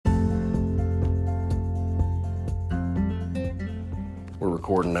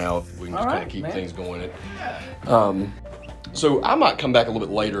recording now. We can just kind of keep things going. Yeah. So I might come back a little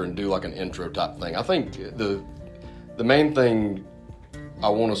bit later and do like an intro type thing. I think the main thing I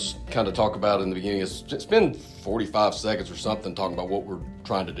want to kind of talk about in the beginning is spend 45 seconds or something talking about what we're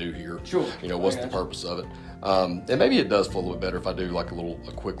trying to do here. Sure. What's the purpose of it. And maybe it does flow a little bit better if I do like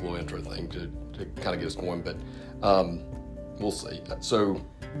a quick little intro thing to kind of get us going, but we'll see. So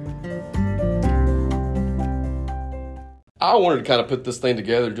I wanted to kind of put this thing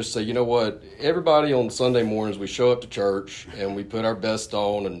together, just say, you know what, everybody on Sunday mornings, we show up to church and we put our best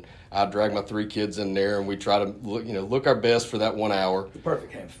on, and I drag my 3 kids in there and we try to look our best for that 1 hour. The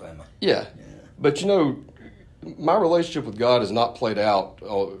perfect Ham family. Yeah. But my relationship with God is not played out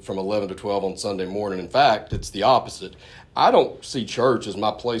from 11 to 12 on Sunday morning. In fact, it's the opposite. I don't see church as my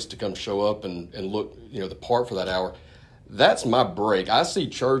place to come show up and look, the part for that hour. That's my break. I see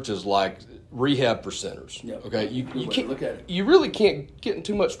church as like rehab for sinners. Yep. Okay, you can't look at it. You really can't get in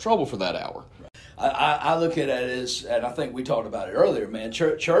too much trouble for that hour. I look at it as, and I think we talked about it earlier, man.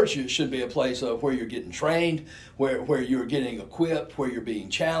 Church should be a place of where you're getting trained, where you're getting equipped, where you're being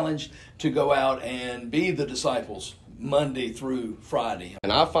challenged to go out and be the disciples Monday through Friday.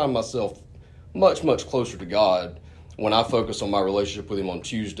 And I find myself much, much closer to God when I focus on my relationship with Him on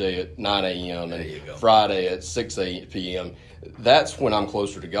Tuesday at 9 a.m. and Friday at 6 p.m. That's when I'm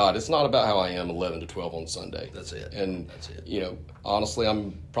closer to God. It's not about how I am 11 to 12 on Sunday. That's it. And, honestly,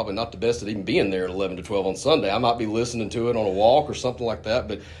 I'm probably not the best at even being there at 11 to 12 on Sunday. I might be listening to it on a walk or something like that.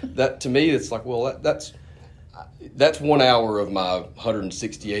 But that, to me, it's like, well, that's 1 hour of my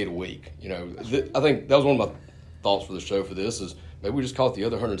 168 a week. I think that was one of my thoughts for the show for this is, maybe we just call it the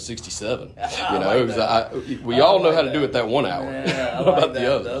other 167. We all know how to do it that 1 hour. Yeah, I what like about that.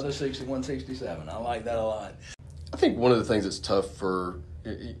 the others? The other 167. I like that a lot. I think one of the things that's tough for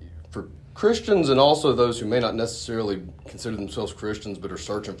Christians and also those who may not necessarily consider themselves Christians but are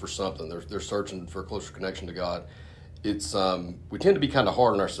searching for something. They're searching for a closer connection to God. It's we tend to be kind of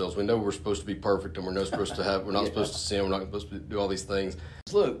hard on ourselves. We know we're supposed to be perfect and we're not supposed to sin. We're not supposed to do all these things.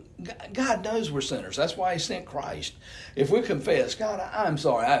 Look, God knows we're sinners. That's why He sent Christ. If we confess, God, I'm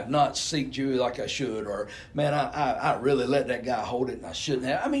sorry, I have not seeked you like I should, or man, I really let that guy hold it and I shouldn't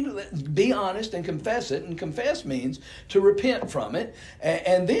have. I mean, be honest and confess it. And confess means to repent from it.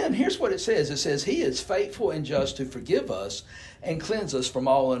 And then here's what it says. It says, He is faithful and just to forgive us and cleanse us from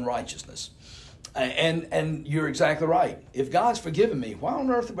all unrighteousness. And you're exactly right. If God's forgiven me, why on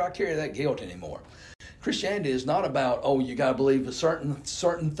earth do I carry that guilt anymore? Christianity is not about, you got to believe in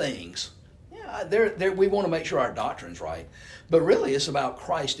certain things. Yeah, we want to make sure our doctrine's right. But really, it's about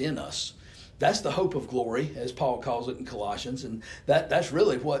Christ in us. That's the hope of glory, as Paul calls it in Colossians. And that's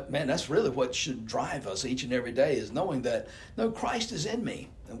really what should drive us each and every day, is knowing that, no, Christ is in me.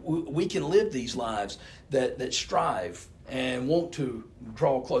 We can live these lives that strive and want to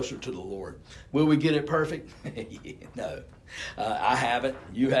draw closer to the Lord. Will we get it perfect? No. I haven't.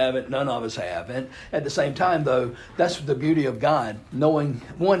 You haven't. None of us have. And at the same time, though, that's the beauty of God, knowing,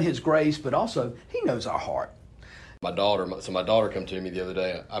 one, His grace, but also He knows our heart. My daughter come to me the other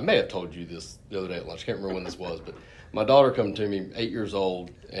day. I may have told you this the other day at lunch. I can't remember when this was, but my daughter come to me, 8 years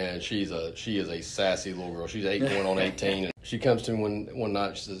old, and she is a sassy little girl. She's 8 going on 18. And she comes to me one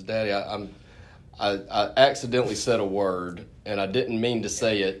night. She says, "Daddy, I accidentally said a word, and I didn't mean to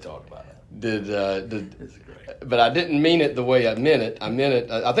say it. Talk about it. But I didn't mean it the way I meant it. I meant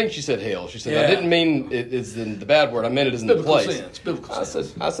it. I think she said hell. She said, I didn't mean it is in the bad word. I meant it as in the place. Biblical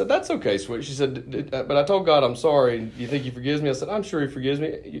sense. I said, that's okay, sweetie. She said, but I told God I'm sorry. Do you think He forgives me? I said, I'm sure He forgives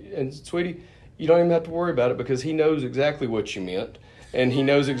me. And sweetie, you don't even have to worry about it because He knows exactly what you meant. And He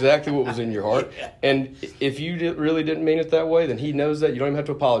knows exactly what was in your heart. And if you really didn't mean it that way, then He knows that. You don't even have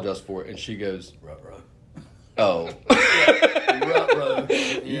to apologize for it. And she goes, Ruh-roh. Oh. Ruh-roh.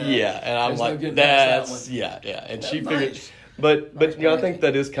 Yeah. And I'm There's like, that's, yeah. And that's she figured, nice. but I think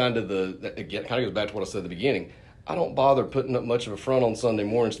that is kind of again, kind of goes back to what I said at the beginning. I don't bother putting up much of a front on Sunday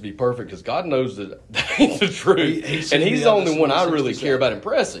mornings to be perfect because God knows that ain't the truth. And He's the only one I really care about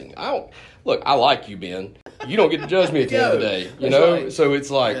impressing. I like you, Ben. You don't get to judge me at the end of the day, Right. So it's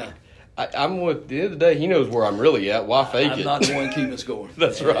like, I'm at the end of the day, He knows where I'm really at. Why fake it? I'm not the one keeping score.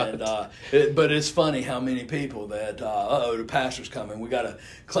 That's right. But it's funny how many people that, the pastor's coming, we got to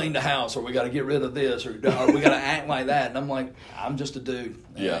clean the house, or we got to get rid of this, or we got to act like that. And I'm like, I'm just a dude.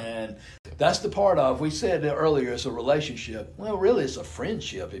 Yeah. And that's the part of, we said earlier, it's a relationship. Well, really, it's a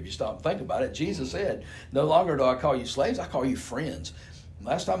friendship if you stop and think about it. Jesus said, no longer do I call you slaves, I call you friends.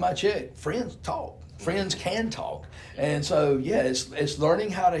 Last time I checked, friends talk. Friends can talk. And so, it's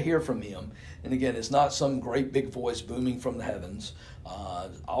learning how to hear from Him. And again, it's not some great big voice booming from the heavens.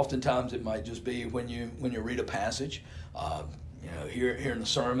 Oftentimes, it might just be when you read a passage. hearing the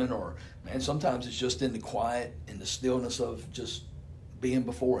sermon, or man, sometimes it's just in the quiet, in the stillness of just being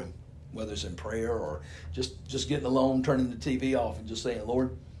before Him, whether it's in prayer or just getting alone, turning the TV off, and just saying,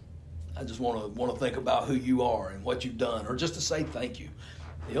 Lord, I just want to think about who You are and what You've done, or just to say thank You.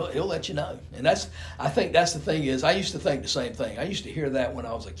 He'll let you know. And I think that's the thing is, I used to think the same thing. I used to hear that when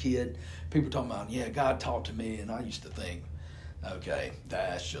I was a kid. People talking about, yeah, God talked to me, and I used to think, okay,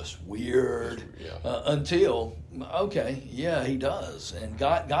 that's just weird. Yeah. Until, okay, yeah, He does. And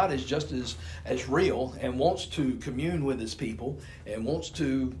God is just as real, and wants to commune with His people, and wants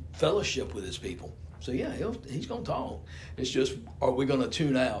to fellowship with His people. So yeah, He's going to talk. It's just, are we going to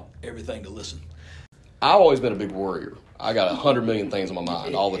tune out everything to listen? I've always been a big worrier. I got 100 million things on my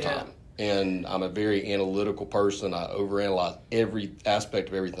mind all the time. And I'm a very analytical person. I overanalyze every aspect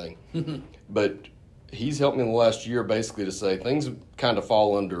of everything. But He's helped me in the last year basically to say things kind of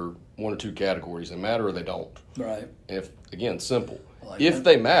fall under one or two categories. They matter or they don't. Right. And again, simple. Like if that.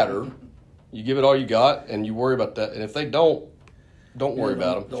 they matter, you give it all you got and you worry about that. And if they don't worry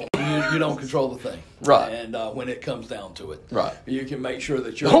about them. You don't control the thing. Right. And when it comes down to it. Right. You can make sure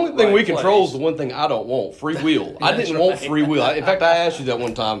that you're The only thing right we control is place. the one thing I don't want, free will. I That's didn't want right. free will. In fact, I asked you that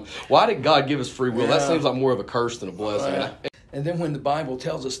one time, why did God give us free will? That Yeah. seems like more of a curse than a blessing. Right. And then when the Bible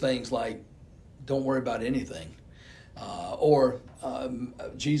tells us things like, don't worry about anything, or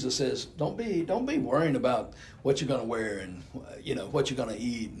Jesus says, don't be worrying about what you're going to wear and what you're going to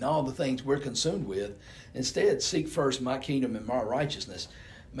eat and all the things we're consumed with. Instead, seek first My kingdom and My righteousness.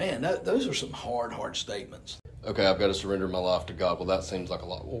 Man, those are some hard statements. Okay, I've got to surrender my life to God. Well, that seems like a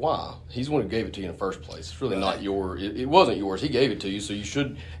lot. Well, why? He's the one who gave it to you in the first place. It's really not yours. It wasn't yours. He gave it to you, so you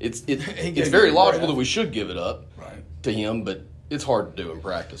should. It's very you logical breath. that we should give it up Right. to Him, but it's hard to do in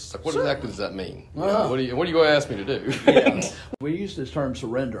practice. It's like, what Certainly. exactly does that mean? Uh-huh. What are you going to ask me to do? Yeah. We use this term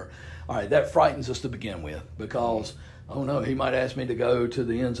surrender. All right, that frightens us to begin with because, oh no, He might ask me to go to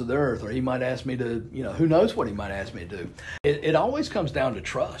the ends of the earth, or He might ask me to, who knows what He might ask me to do. It always comes down to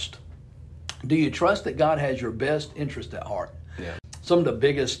trust. Do you trust that God has your best interest at heart? Yeah. Some of the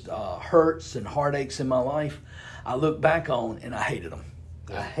biggest hurts and heartaches in my life, I look back on and I hated them.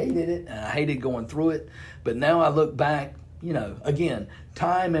 Yeah. I hated it and I hated going through it. But now I look back, again,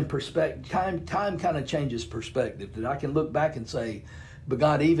 time and perspective. Time kind of changes perspective. That I can look back and say, but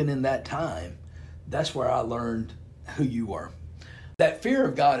God, even in that time, that's where I learned who You were. That fear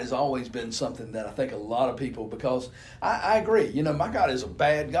of God has always been something that I think a lot of people, because I agree, my God is a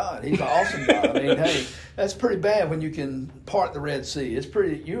bad God. He's an awesome God. I mean, hey, that's pretty bad when you can part the Red Sea. It's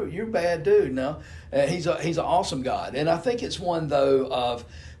pretty, you're a bad dude. No, he's an awesome God. And I think it's one, though, of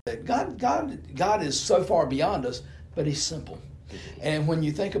God is so far beyond us, but He's simple. And when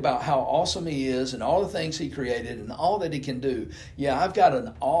you think about how awesome He is and all the things He created and all that He can do, yeah, I've got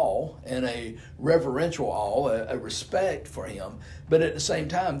an awe and a reverential awe, a respect for Him. But at the same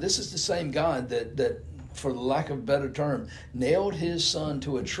time, this is the same God that, for the lack of a better term, nailed His Son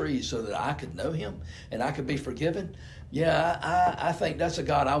to a tree so that I could know Him and I could be forgiven. Yeah, I think that's a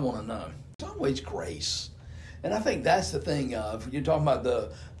God I want to know. It's always grace. And I think that's the thing of, you're talking about the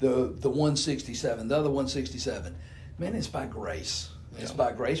 167, the other 167. Man, it's by grace. It's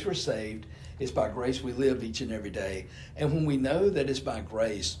by grace we're saved. It's by grace we live each and every day. And when we know that it's by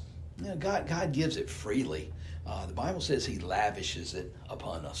grace, God gives it freely. The Bible says He lavishes it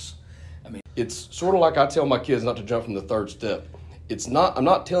upon us. I mean, It's sort of like I tell my kids not to jump from the third step. I'm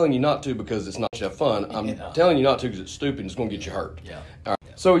not telling you not to because it's not to have fun. I'm telling you not to because it's stupid and it's going to get you hurt. Yeah. All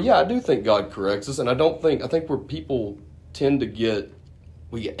right. So yeah, I do think God corrects us, and I think where people tend to get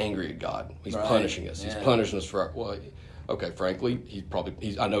angry at God. He's punishing us. He's punishing us for okay, frankly,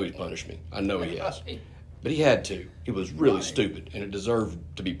 I know He's punished me. I know He has. But He had to. It was really stupid, and it deserved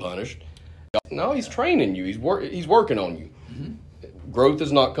to be punished. No, He's training you. He's working on you. Mm-hmm. Growth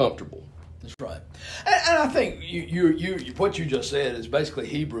is not comfortable. That's right. And I think you what you just said is basically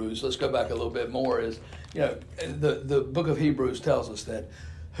Hebrews. Let's go back a little bit more. Is the book of Hebrews tells us that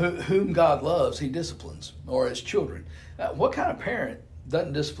whom God loves, He disciplines, or His children. What kind of parent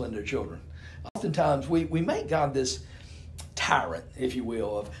doesn't discipline their children? Oftentimes we make God this tyrant, if you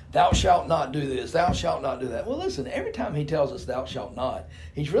will, of thou shalt not do this, thou shalt not do that. Well, listen, every time He tells us thou shalt not,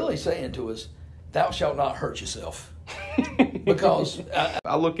 He's really saying to us, thou shalt not hurt yourself. Because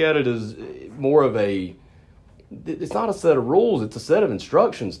I look at it as more of it's not a set of rules, it's a set of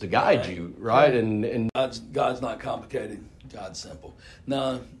instructions to guide you, right? And God's not complicated. God's simple.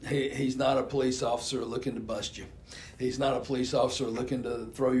 No, He's not a police officer looking to bust you. He's not a police officer looking to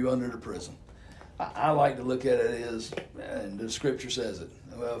throw you under the prison. I like to look at it as, and the Scripture says it,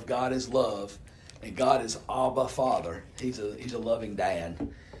 well, if God is love and God is Abba Father, He's a loving dad.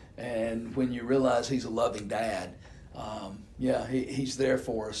 And when you realize He's a loving dad, Yeah, he's there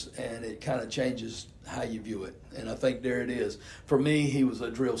for us, and it kind of changes how you view it. And I think there it is. For me, he was a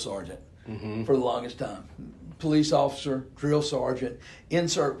drill sergeant for the longest time. Police officer, drill sergeant,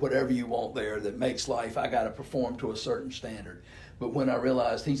 insert whatever you want there that makes life, I got to perform to a certain standard. But when I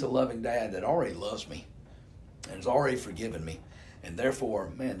realized he's a loving dad that already loves me and has already forgiven me, and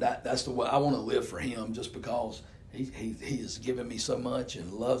therefore, man, that's the way I want to live for him, just because he has given me so much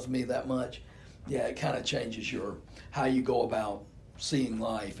and loves me that much. Yeah, it kind of changes how you go about seeing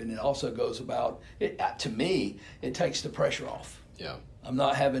life, and it also goes about it. To me, it takes the pressure off. Yeah, I'm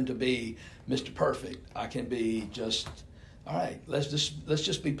not having to be Mr. Perfect. I can be just, all right. Let's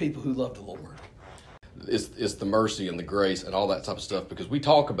just be people who love the Lord. It's the mercy and the grace and all that type of stuff, because we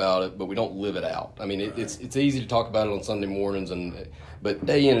talk about it, but we don't live it out. I mean, it's easy to talk about it on Sunday mornings, but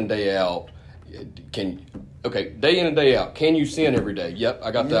day in and day out, day in and day out, can you sin every day? Yep,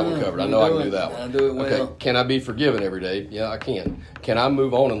 I got that one covered. I know I can do that one. I do it well. Okay, can I be forgiven every day? Yeah, I can. Can I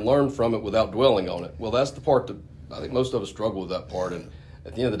move on and learn from it without dwelling on it? Well, that's the part that I think most of us struggle with, that part. And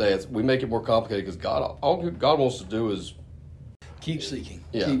at the end of the day, we make it more complicated, because all God wants to do is keep seeking.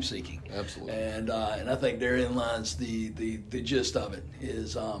 Yeah, keep seeking. Absolutely. And I think therein lies the gist of it,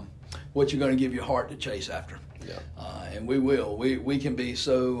 is what you're going to give your heart to chase after. Yeah. And we will. We can be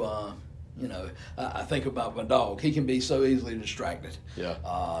so. I think about my dog. He can be so easily distracted. Yeah.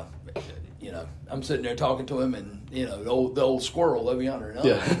 I'm sitting there talking to him, and the old squirrel over yonder.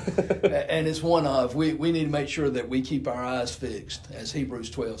 Yeah. And it's one of we need to make sure that we keep our eyes fixed, as Hebrews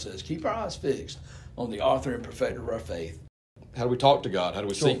 12 says. Keep our eyes fixed on the author and perfecter of our faith. How do we talk to God? How do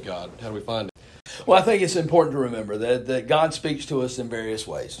we seek God? How do we find Him? Well, I think it's important to remember that God speaks to us in various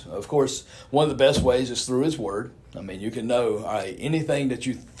ways. Of course, one of the best ways is through His Word. I mean, you can know, all right, anything that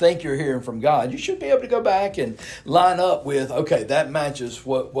you think you're hearing from God, you should be able to go back and line up with, okay, that matches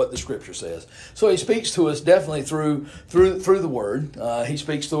what the Scripture says. So He speaks to us definitely through the Word. He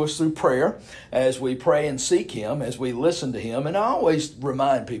speaks to us through prayer, as we pray and seek Him, as we listen to Him. And I always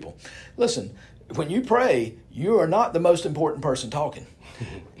remind people, listen, when you pray, you are not the most important person talking.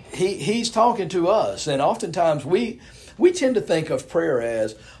 He's talking to us, and oftentimes we tend to think of prayer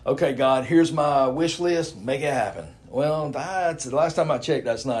as, okay, God, here's my wish list, make it happen. Well, that's the last time I checked,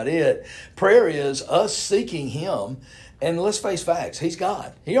 that's not it. Prayer is us seeking Him, and let's face facts. He's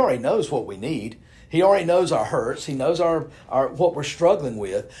God. He already knows what we need. He already knows our hurts. He knows our what we're struggling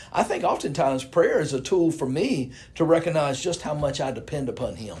with. I think oftentimes prayer is a tool for me to recognize just how much I depend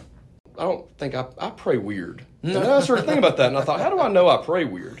upon Him. I don't think I pray weird. And I started thinking about that, and I thought, how do I know I pray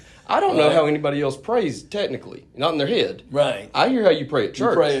weird? I don't know how anybody else prays technically, not in their head. Right. I hear how you pray at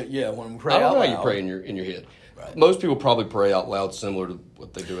church. When we pray I don't out know loud. how you pray in your head. Right. Most people probably pray out loud similar to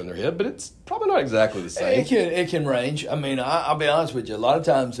what they do in their head, but it's probably not exactly the same. It can range. I mean, I'll be honest with you. A lot of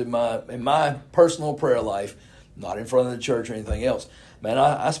times in my personal prayer life, not in front of the church or anything else, man,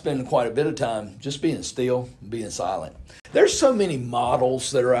 I spend quite a bit of time just being still, being silent. There's so many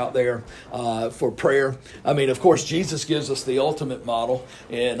models that are out there for prayer. I mean, of course, Jesus gives us the ultimate model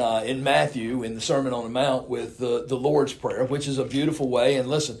in Matthew, in the Sermon on the Mount, with the Lord's Prayer, which is a beautiful way. And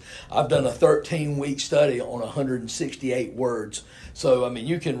listen, I've done a 13-week study on 168 words. So, I mean,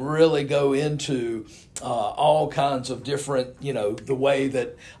 you can really go into all kinds of different, the way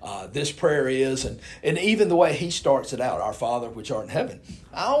that this prayer is, and even the way He starts it out, Our Father which art in heaven.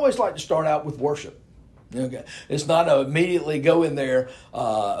 I always like to start out with worship. Okay, it's not immediately go in there,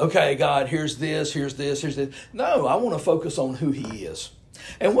 okay, God, here's this, here's this, here's this. No, I want to focus on who He is.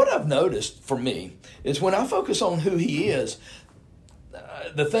 And what I've noticed for me is when I focus on who He is,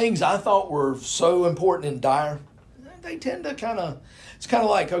 the things I thought were so important and dire, they tend to it's kind of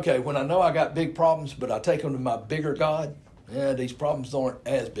like, okay, when I know I got big problems, but I take them to my bigger God, these problems aren't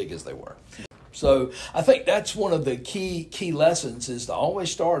as big as they were. So I think that's one of the key lessons, is to always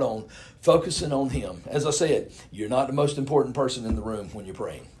start on focusing on Him. As I said, you're not the most important person in the room when you're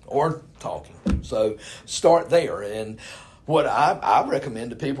praying or talking. So start there. And what I recommend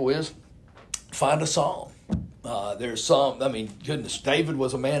to people is find a psalm. There's some, I mean, goodness, David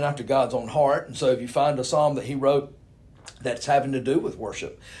was a man after God's own heart. And so if you find a psalm that he wrote that's having to do with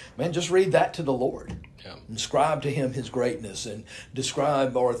worship, man, just read that to the Lord. Yeah. Ascribe to Him His greatness, and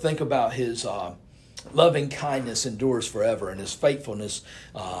describe or think about His loving kindness endures forever, and His faithfulness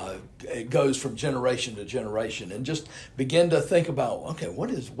it goes from generation to generation. And just begin to think about, okay, what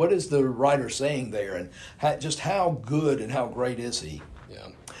is the writer saying there, and how good and how great is He? Yeah.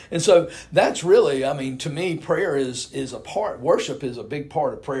 And so that's really, I mean, to me, prayer is a part. Worship is a big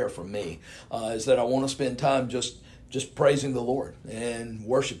part of prayer for me. Is that I want to spend time just praising the Lord and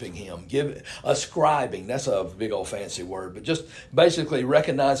worshiping Him, ascribing, that's a big old fancy word, but just basically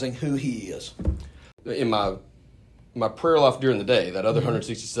recognizing who He is. In my my prayer life during the day, that other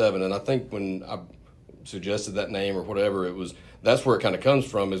 167, and I think when I suggested that name or whatever, that's where it kind of comes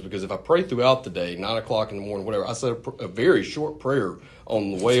from, is because if I pray throughout the day, 9 o'clock in the morning, whatever, I said a very short prayer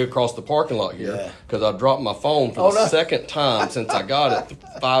on the way across the parking lot here, because I dropped my phone for the second time since I got it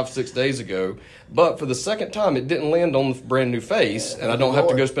 5-6 days ago. But for the second time, it didn't land on the brand new face, and I don't have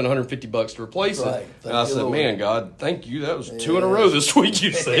to go spend $150 to replace it. And I said, man, God, thank you. That was 2 in a row this week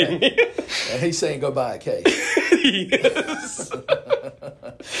you saved me. And he's saying, go buy a case. Yes.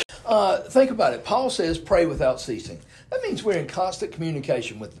 Think about it. Paul says, pray without ceasing. That means we're in constant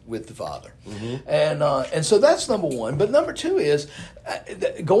communication with the Father. And so that's number one. But number two is,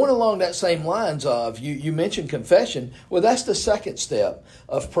 going along that same lines of, you mentioned confession. Well, that's the second step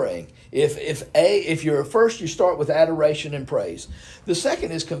of praying. If you're first, you start with adoration and praise. The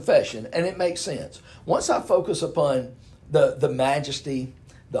second is confession, and it makes sense. Once I focus upon the majesty,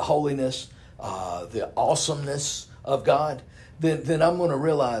 the holiness, the awesomeness of God, then I'm going to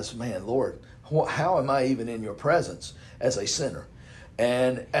realize, man, Lord, how am I even in your presence as a sinner?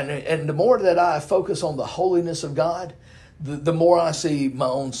 And the more that I focus on the holiness of God, the more I see my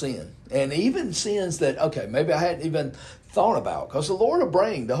own sin. And even sins that, okay, maybe I hadn't even thought about. Because the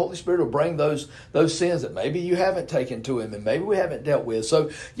Holy Spirit will bring those sins that maybe you haven't taken to Him and maybe we haven't dealt with. So,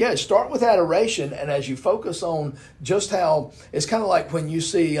 yeah, start with adoration, and as you focus on just how, it's kind of like when you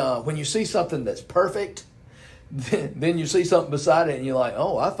see something that's perfect, then you see something beside it and you're like,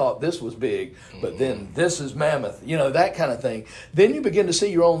 oh, I thought this was big, but then this is mammoth, that kind of thing. Then you begin to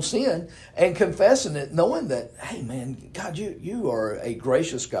see your own sin and confessing it, knowing that, hey, man, God, you are a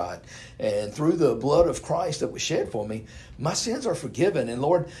gracious God. And through the blood of Christ that was shed for me, my sins are forgiven. And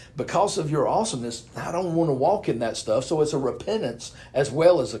Lord, because of your awesomeness, I don't want to walk in that stuff. So it's a repentance as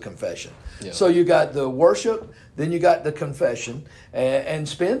well as a confession. Yeah. So you got the worship, then you got the confession, and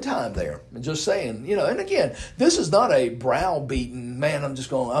spend time there. And just saying, and again, this is not a browbeaten, man,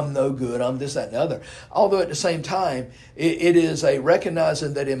 I'm no good, I'm this, that, and the other. Although at the same time, it is a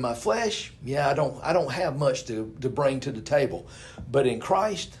recognizing that in my flesh, I don't have much to bring to the table. But in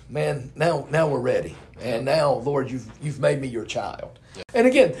Christ, man, now we're ready. And now, Lord, you've made me your child. Yeah. And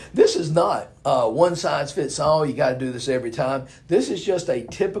again, this is not one size fits all. You got to do this every time. This is just a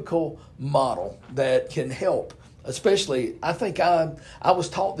typical model that can help. Especially, I think I was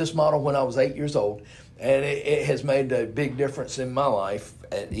taught this model when I was 8 years old, and it has made a big difference in my life,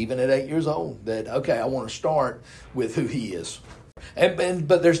 even at 8 years old, that, okay, I want to start with who He is.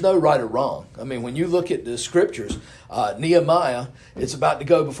 But there's no right or wrong. I mean, when you look at the scriptures, Nehemiah is about to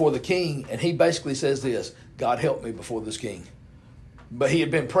go before the king, and he basically says this, God help me before this king. But he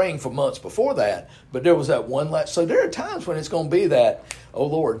had been praying for months before that, but there was that one last. So there are times when it's going to be that, oh,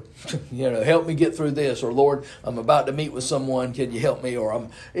 Lord, help me get through this, or Lord, I'm about to meet with someone, can you help me? Or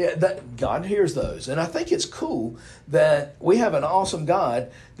God hears those. And I think it's cool that we have an awesome God,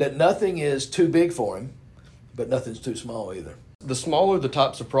 that nothing is too big for Him, but nothing's too small either. The smaller the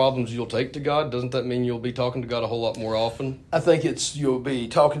types of problems you'll take to God, doesn't that mean you'll be talking to God a whole lot more often? I think you'll be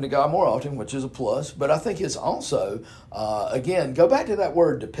talking to God more often, which is a plus. But I think it's also, again, go back to that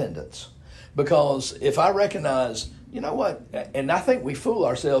word dependence. Because if I recognize, you know what, and I think we fool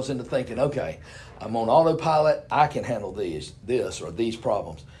ourselves into thinking, okay, I'm on autopilot, I can handle this or these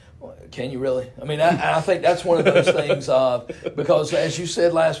problems. Can you really? I mean, I think that's one of those things because as you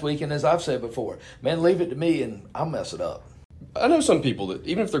said last week and as I've said before, man, leave it to me and I'll mess it up. I know some people that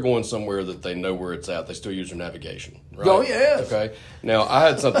even if they're going somewhere that they know where it's at, they still use their navigation. Right? Oh, yes. Okay. Now, I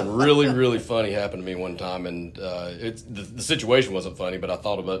had something really, really funny happen to me one time, and the situation wasn't funny, but I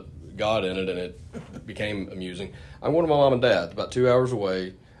thought about God in it, and it became amusing. I'm going to my mom and dad, about 2 hours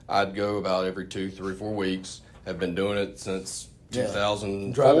away. I'd go about every 2, 3, 4 weeks. Have been doing it since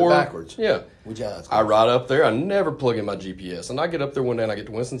 2004. Driving backwards. Yeah. I ride up there. I never plug in my GPS. And I get up there one day and I get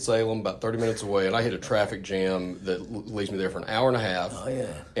to Winston-Salem, about 30 minutes away, and I hit a traffic jam that leaves me there for an hour and a half. Oh,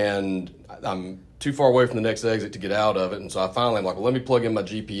 yeah. And I'm too far away from the next exit to get out of it. And so I finally am like, well, let me plug in my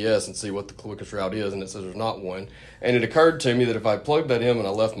GPS and see what the quickest route is. And it says there's not one. And it occurred to me that if I plugged that in when I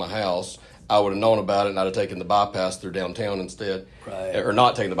left my house, I would have known about it, and I'd have taken the bypass through downtown instead. Right. Or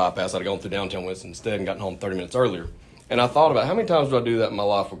not taking the bypass. I'd have gone through downtown Winston instead and gotten home 30 minutes earlier. And I thought about how many times do I do that in my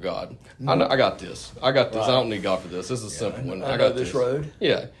life with God? Mm-hmm. I got this. Right. I don't need God for this. This is a simple one. I got this road.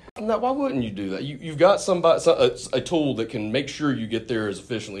 Yeah. Now, why wouldn't you do that? You've got a tool that can make sure you get there as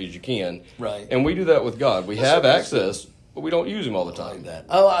efficiently as you can. Right. And we do that with God. We have access, but we don't use Him all the time. I like that.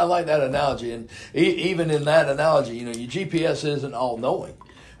 I like that analogy. And even in that analogy, your GPS isn't all-knowing.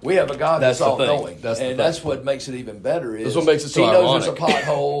 We have a God that's That's the all thing. knowing, That's the and thing. that's what makes it even better. Is That's what makes it so he knows there's a ironic.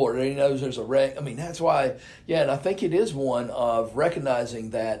 pothole, or he knows there's a wreck. I mean, that's why. Yeah, and I think it is one of recognizing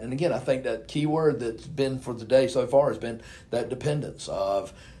that. And again, I think that key word that's been for the day so far has been that dependence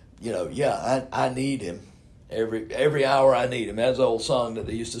of, I need Him. Every hour I need Him. That's the old song that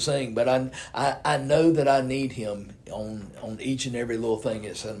they used to sing. But I know that I need Him on each and every little thing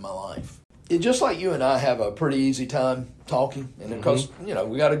that's in my life. It's just like you and I have a pretty easy time talking, and because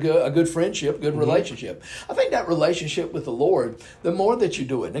we got a good friendship, good relationship. I think that relationship with the Lord, the more that you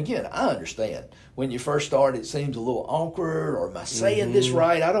do it, and again, I understand when you first start, it seems a little awkward, or am I saying this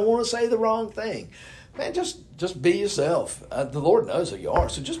right? I don't want to say the wrong thing. Man, just be yourself. The Lord knows who you are,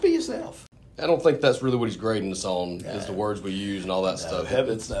 so just be yourself. I don't think that's really what He's grading us on, is the words we use and all that stuff.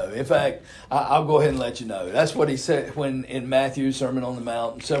 Heavens no. In fact, I'll go ahead and let you know. That's what He said when in Matthew, Sermon on the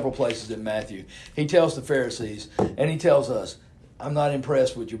Mount, and several places in Matthew. He tells the Pharisees, and He tells us, I'm not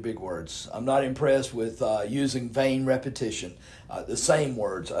impressed with your big words. I'm not impressed with using vain repetition, the same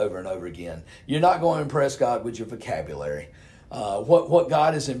words over and over again. You're not going to impress God with your vocabulary. What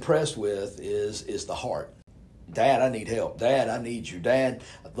God is impressed with is the heart. Dad, I need help. Dad, I need you. Dad,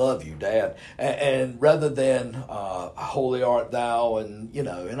 I love you, Dad. And rather than holy art thou, and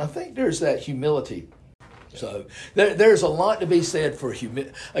I think there's that humility. So there's a lot to be said for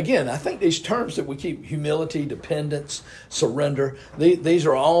humility. Again, I think these terms that we keep, humility, dependence, surrender, these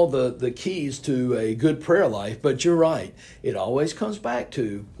are all the keys to a good prayer life. But you're right. It always comes back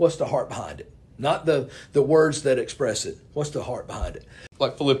to what's the heart behind it. Not the words that express it. What's the heart behind it?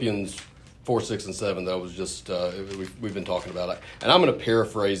 Like Philippians 4, 6, and 7, that was just, we've been talking about it. And I'm going to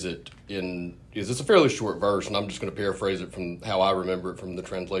paraphrase it it's a fairly short verse, and I'm just going to paraphrase it from how I remember it from the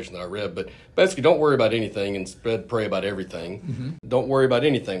translation that I read. But basically, don't worry about anything, instead pray about everything. Mm-hmm. Don't worry about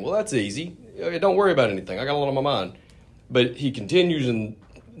anything. Well, that's easy. Don't worry about anything. I got a lot on my mind. But he continues in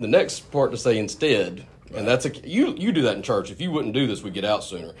the next part to say instead. And that's you do that in church. If you wouldn't do this, we'd get out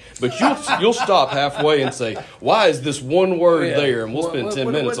sooner. But you'll stop halfway and say, "Why is this one word there?" And we'll spend 10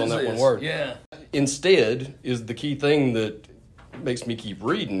 minutes on that one word. Yeah. Instead is the key thing that makes me keep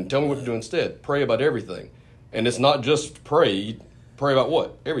reading. Tell me what to do instead. Pray about everything, and it's not just pray. Pray about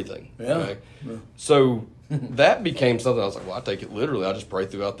what? Everything. Yeah. Okay? Yeah. So that became something I was like, well, I take it literally. I just pray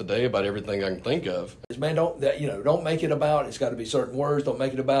throughout the day about everything I can think of. Man, don't make it about, it's got to be certain words. Don't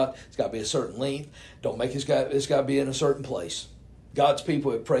make it about, it's got to be a certain length. Don't make it's got to be in a certain place. God's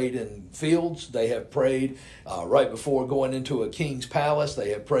people have prayed in fields. They have prayed right before going into a king's palace. They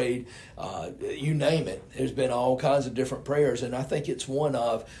have prayed, you name it. There's been all kinds of different prayers. And I think it's one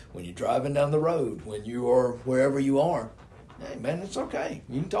of when you're driving down the road, when you are wherever you are, hey, man, it's okay.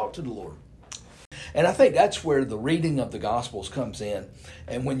 You can talk to the Lord. And I think that's where the reading of the Gospels comes in.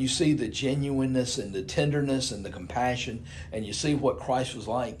 And when you see the genuineness and the tenderness and the compassion, and you see what Christ was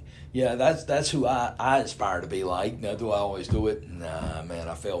like, yeah, that's who I aspire to be like. Now, do I always do it? Nah, man,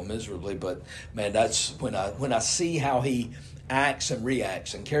 I fail miserably. But man, that's when I see how He acts and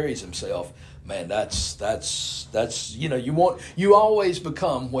reacts and carries Himself. Man, that's you always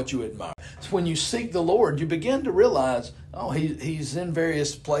become what you admire. So when you seek the Lord, you begin to realize, oh, He's in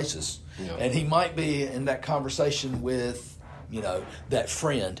various places. Yeah. And He might be in that conversation with, that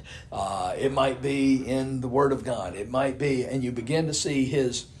friend. It might be in the Word of God. It might be, and you begin to see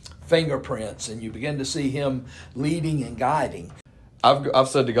His fingerprints, and you begin to see Him leading and guiding. I've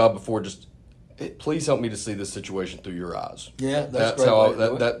said to God before, just please help me to see this situation through your eyes. Yeah, that's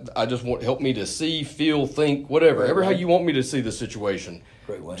how I just want, help me to see, feel, think, whatever, how you want me to see the situation.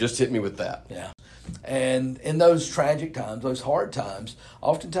 Great way. Just hit me with that. Yeah. And in those tragic times, those hard times,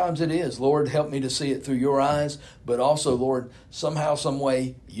 oftentimes it is, Lord, help me to see it through your eyes, but also, Lord, somehow, some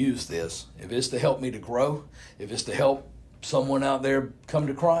way, use this. If it's to help me to grow, if it's to help someone out there come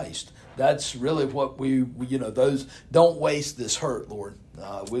to Christ, that's really what those, don't waste this hurt, Lord.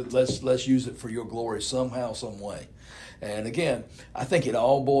 Let's use it for your glory somehow, some way. And again, I think it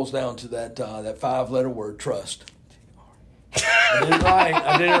all boils down to that 5-letter word, trust.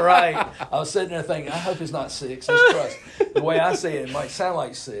 I did it right. I was sitting there thinking, I hope it's not 6. It's trust. The way I say it might sound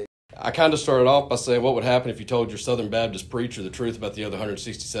like 6. I kind of started off by saying, what would happen if you told your Southern Baptist preacher the truth about the other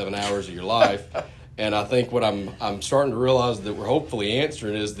 167 hours of your life? And I think what I'm starting to realize that we're hopefully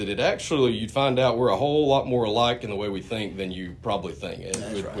answering is that you'd find out we're a whole lot more alike in the way we think than you probably think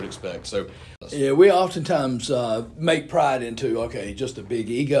and would expect. So, yeah, we oftentimes make pride into, just a big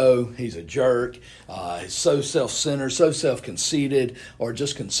ego. He's a jerk. He's so self-centered, so self-conceited, or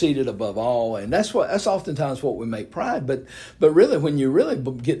just conceited above all. And that's oftentimes what we make pride. But really, when you really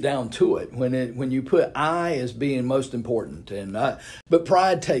get down to it, when you put I as being most important, but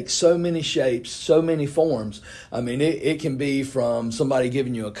pride takes so many shapes, so so many forms. I mean, it can be from somebody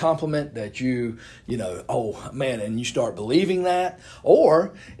giving you a compliment that oh man, and you start believing that.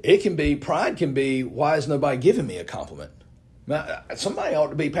 Or it can be, pride can be, why is nobody giving me a compliment? Now, somebody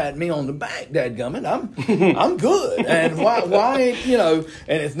ought to be patting me on the back, dadgummit. I'm good. And why,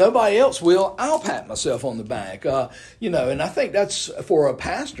 and if nobody else will, I'll pat myself on the back. And I think that's for a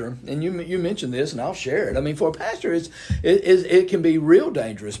pastor, and you mentioned this, and I'll share it. I mean, for a pastor, it can be real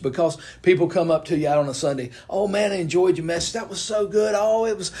dangerous because people come up to you out on a Sunday, oh man, I enjoyed your message. That was so good. Oh,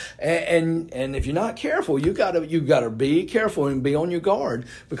 it was, and if you're not careful, you gotta be careful and be on your guard,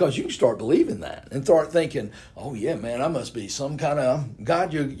 because you can start believing that and start thinking, oh yeah, man, I must be some kind of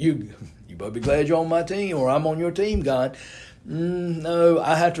God. You better be glad you're on my team, or I'm on your team, God. No,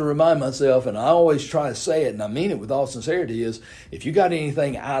 I have to remind myself, and I always try to say it, and I mean it with all sincerity, is if you got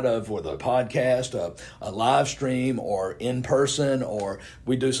anything out of whether a podcast, a live stream, or in person, or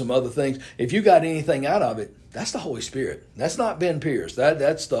we do some other things, if you got anything out of it, that's the Holy Spirit. That's not Ben Pierce.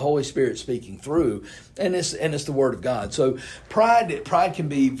 That's the Holy Spirit speaking through, and it's the Word of God. So pride can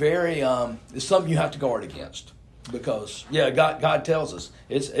be very it's something you have to guard against. Because God tells us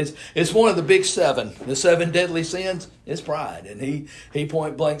it's one of the big seven. The 7 deadly sins is pride, and he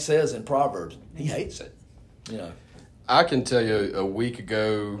point blank says in Proverbs he hates it. I can tell you, a week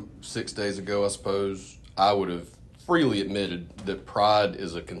ago, 6 days ago, I suppose, I would have freely admitted that pride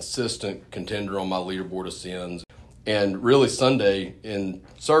is a consistent contender on my leaderboard of sins. And really, Sunday in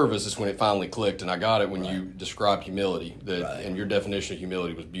service is when it finally clicked, and I got it when you described humility. And your definition of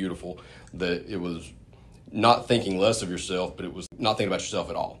humility was beautiful. That it was not thinking less of yourself, but it was not thinking about yourself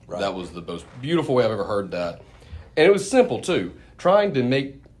at all. Right. That was the most beautiful way I've ever heard that. And it was simple, too. Trying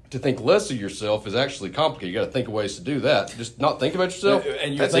to think less of yourself is actually complicated. You got to think of ways to do that. Just not think about yourself.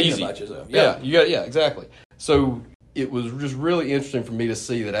 And you're thinking about yourself. Yeah, exactly. So it was just really interesting for me to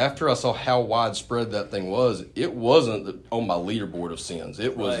see that after I saw how widespread that thing was, it wasn't on my leaderboard of sins.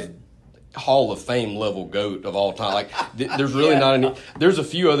 It was Hall of Fame level GOAT of all time. Like there's really not any. There's a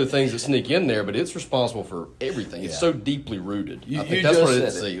few other things that sneak in there, but it's responsible for everything. It's so deeply rooted. I think that's what it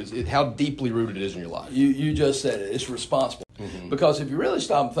is. How deeply rooted it is in your life. You just said it. It's responsible. Mm-hmm. Because if you really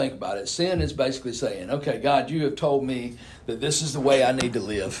stop and think about it, sin is basically saying, okay, God, you have told me that this is the way I need to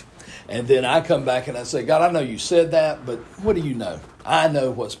live. And then I come back and I say, God, I know you said that, but what do you know? I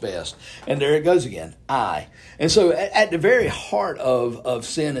know what's best. And there it goes again, I. And so at the very heart of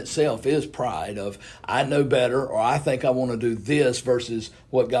sin itself is pride of I know better, or I think I want to do this versus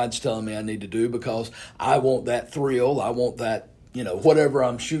what God's telling me I need to do because I want that thrill, I want that, whatever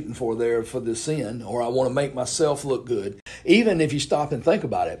I'm shooting for there for the sin, or I want to make myself look good. Even if you stop and think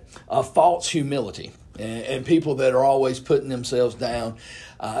about it, a false humility. And people that are always putting themselves down,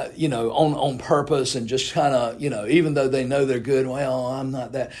 on purpose and just kind of, even though they know they're good, well, I'm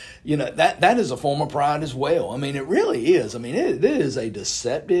not that. That is a form of pride as well. I mean, it really is. I mean, it is a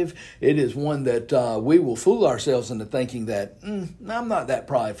deceptive. It is one that we will fool ourselves into thinking that I'm not that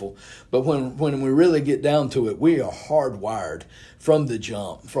prideful. But when we really get down to it, we are hardwired from the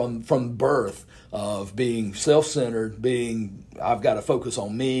jump, from birth, of being self-centered, I've got to focus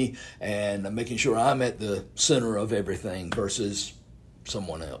on me and making sure I'm at the center of everything versus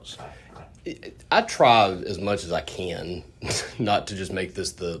someone else. I try as much as I can not to just make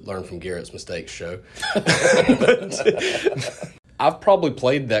this the Learn from Garrett's Mistakes show. I've probably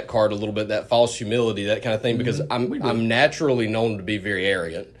played that card a little bit, that false humility, that kind of thing, because I'm naturally known to be very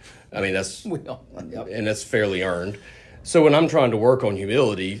arrogant. I mean, and that's fairly earned. So when I'm trying to work on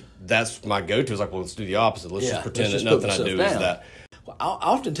humility, that's my go-to. It's like, well, let's do the opposite. Let's just pretend that nothing I do is that.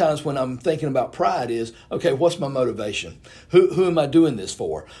 Oftentimes when I'm thinking about pride is, okay, what's my motivation? Who am I doing this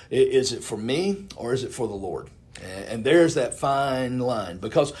for? Is it for me or is it for the Lord? And there's that fine line,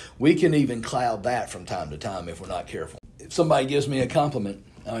 because we can even cloud that from time to time if we're not careful. If somebody gives me a compliment,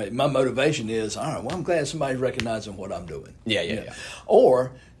 all right, my motivation is, all right, well, I'm glad somebody's recognizing what I'm doing. Yeah.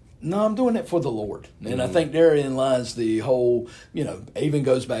 Or, no, I'm doing it for the Lord. And I think therein lies the whole, even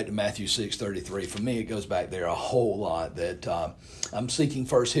goes back to Matthew 6:33. For me, it goes back there a whole lot, that I'm seeking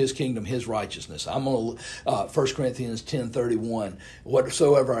first His kingdom, His righteousness. I'm on 1 Corinthians 10:31.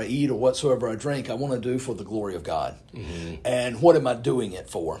 Whatsoever I eat or whatsoever I drink, I want to do for the glory of God. Mm-hmm. And what am I doing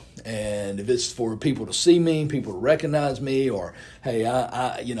it for? And if it's for people to see me, people to recognize me, or hey,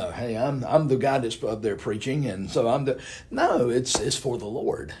 I'm the guy that's up there preaching, and so it's for the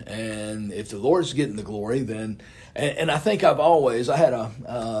Lord. And if the Lord's getting the glory, then, and I think I had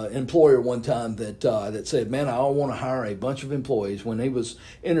a employer one time that said, man, I want to hire a bunch of employees. When he was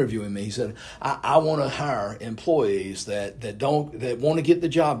interviewing me, he said, I want to hire employees that want to get the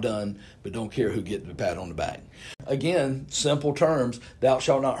job done, but don't care who gets the pat on the back. Again, simple terms, thou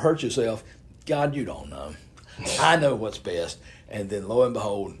shalt not hurt yourself. God, you don't know. I know what's best. And then lo and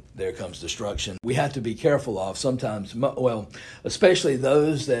behold, there comes destruction. We have to be careful of sometimes, well, especially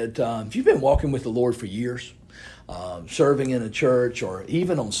those that, if you've been walking with the Lord for years, serving in a church or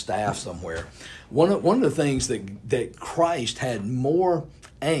even on staff somewhere, one of the things that Christ had more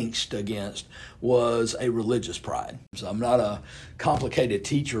angst against was a religious pride. So I'm not a complicated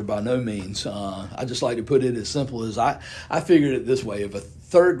teacher by no means. I just like to put it as simple as I figured it this way. If a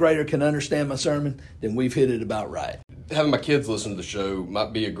third grader can understand my sermon, then we've hit it about right. Having my kids listen to the show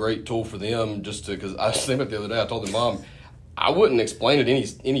might be a great tool for them, just to, because I was thinking about the other day, I told them, Mom, I wouldn't explain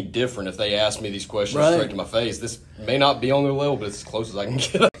it any different if they asked me these questions straight to my face. This may not be on their level, but it's as close as I can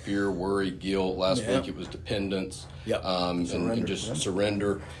get. Fear, worry, guilt. Last week it was dependence, and just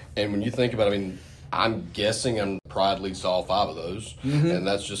surrender. And when you think about it, I mean, I'm guessing pride leads to all 5 of those, and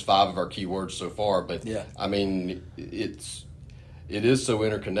that's just 5 of our key words so far. But I mean, it is so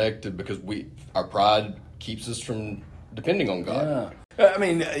interconnected because our pride keeps us from depending on God. I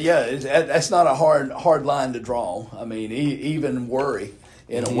mean, that's not a hard line to draw. I mean, even worry,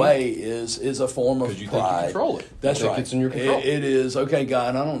 in a way, is a form of pride. Because you think you control it. That's right. It's in your control. It is, okay,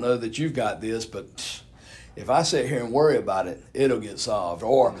 God, I don't know that you've got this, but if I sit here and worry about it, it'll get solved.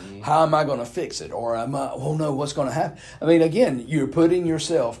 Or how am I going to fix it? Or no, what's going to happen? I mean, again, you're putting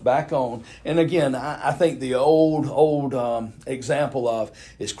yourself back on. And again, I think the old example of,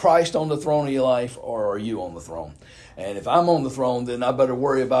 is Christ on the throne of your life or are you on the throne? And if I'm on the throne, then I better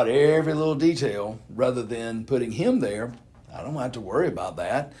worry about every little detail rather than putting him there. I don't have to worry about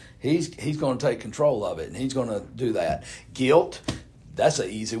that. He's going to take control of it, and he's going to do that. Guilt, that's an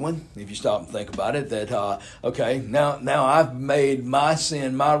easy one if you stop and think about it. That okay, now I've made my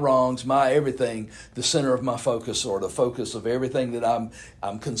sin, my wrongs, my everything the center of my focus, or the focus of everything that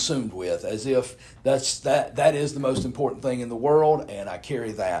I'm consumed with, as if that is the most important thing in the world, and I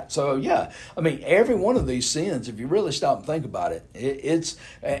carry that. So yeah, I mean, every one of these sins, if you really stop and think about it, it's,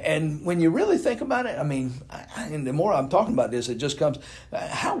 and when you really think about it, I mean, and the more I'm talking about this, it just comes,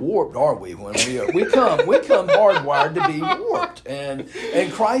 how warped are we when we come hardwired to be warped, and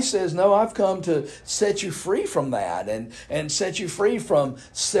Christ says, no, I've come to set you free from that, and set you free from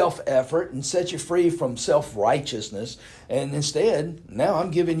self-effort, and set you free from self-righteousness, and instead, now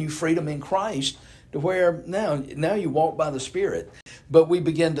I'm giving you freedom in Christ, to where now you walk by the Spirit. But we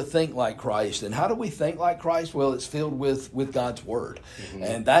begin to think like Christ. And how do we think like Christ? Well, it's filled with God's Word.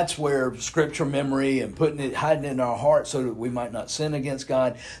 And that's where Scripture memory and hiding it in our hearts so that we might not sin against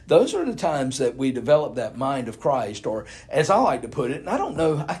God, those are the times that we develop that mind of Christ. Or as I like to put it, and I don't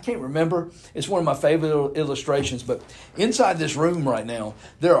know, I can't remember, it's one of my favorite illustrations, but inside this room right now,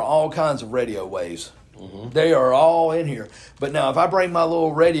 there are all kinds of radio waves. They are all in here. But now if I bring my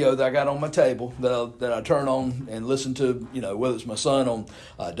little radio that I got on my table that I turn on and listen to, whether it's my son on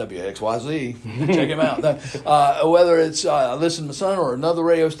WXYZ, check him out. Whether it's I listen to my son or another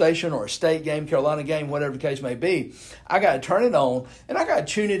radio station or a state game, Carolina game, whatever the case may be, I got to turn it on and I got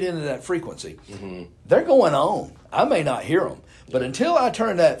to tune it into that frequency. They're going on. I may not hear them. But until I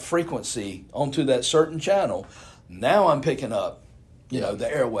turn that frequency onto that certain channel, now I'm picking up the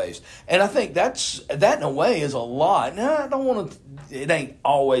airwaves. And I think that in a way is a lot. Now, I don't want to, it ain't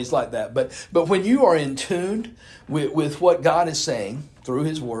always like that, but when you are in tune with what God is saying through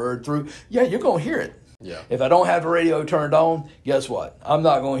His Word, you're going to hear it. Yeah. If I don't have the radio turned on, guess what? I'm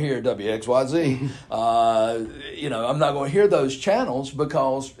not going to hear WXYZ. I'm not going to hear those channels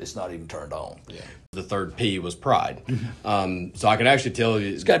because it's not even turned on. Yeah. The third P was pride. So I can actually tell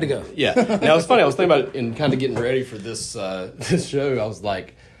you. It's got to go. Yeah. Now, it's funny. I was thinking about it in kind of getting ready for this show. I was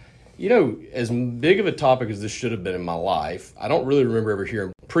like, as big of a topic as this should have been in my life, I don't really remember ever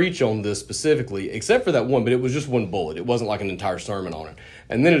hearing preach on this specifically, except for that one, but it was just one bullet. It wasn't like an entire sermon on it.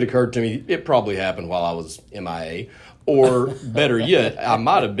 And then it occurred to me, it probably happened while I was MIA. Or better yet, I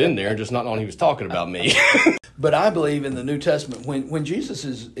might have been there and just not known he was talking about me. But I believe in the New Testament, when Jesus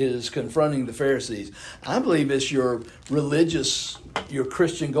is confronting the Pharisees, I believe it's your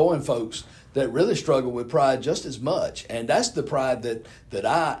Christian going folks that really struggle with pride just as much. And that's the pride that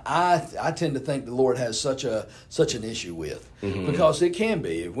I tend to think the Lord has such an issue with. Because it can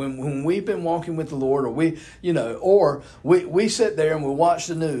be. When we've been walking with the Lord, or we sit there and we'll watch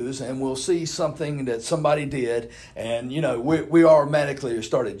the news and we'll see something that somebody did, and we automatically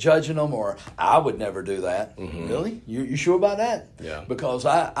started judging them, or I would never do that. Really? You sure about that? Yeah. Because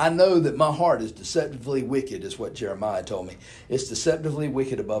I know that my heart is deceptively wicked, is what Jeremiah told me. It's deceptively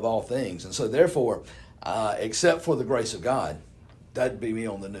wicked above all things. And so therefore, except for the grace of God, that'd be me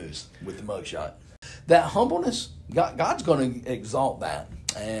on the news with the mugshot. That humbleness, God's going to exalt that.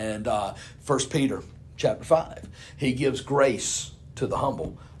 And 1 Peter chapter 5, He gives grace to the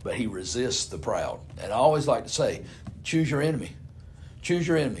humble, but he resists the proud. And I always like to say, choose your enemy. Choose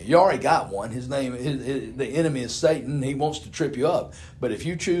your enemy. You already got one. His name, the enemy is Satan. He wants to trip you up. But if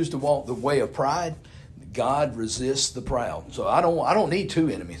you choose to walk the way of pride, God resists the proud. So I don't need two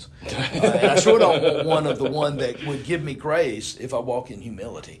enemies. And I sure don't want one of the one that would give me grace if I walk in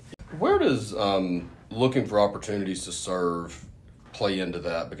humility. Where does looking for opportunities to serve play into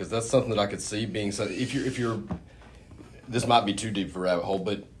that? Because that's something that I could see being said. If you're, this might be too deep for a rabbit hole,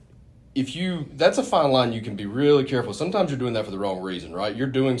 but that's a fine line. You can be really careful. Sometimes you're doing that for the wrong reason, right? You're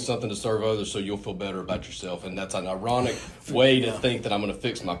doing something to serve others so you'll feel better about yourself, and that's an ironic way to think that I'm going to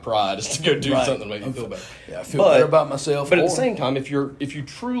fix my pride is to go do something to make me feel better. Yeah, I feel better about myself. But at the same time, if you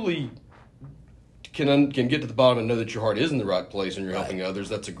truly can get to the bottom and know that your heart is in the right place and you're helping others,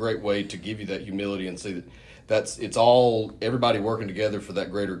 that's a great way to give you that humility and see that it's all everybody working together for that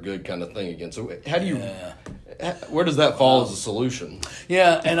greater good kind of thing again. So how do you? Where does that fall as a solution?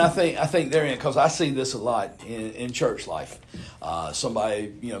 Yeah, and I think therein, because I see this a lot in church life.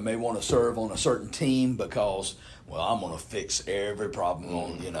 Somebody may want to serve on a certain team because, well, I'm going to fix every problem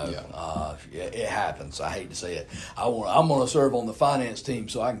on, it happens. I hate to say it. I'm going to serve on the finance team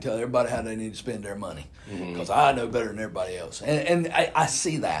so I can tell everybody how they need to spend their money because I know better than everybody else. And I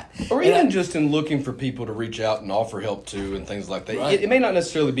see that. Or even just in looking for people to reach out and offer help to and things like that. Right. It may not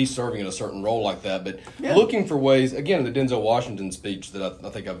necessarily be serving in a certain role like that, but looking for ways, again, the Denzel Washington speech that I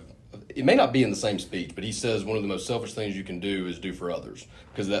think it may not be in the same speech, but he says one of the most selfish things you can do is do for others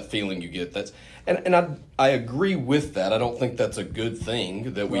because of that feeling you get. And I agree with that. I don't think that's a good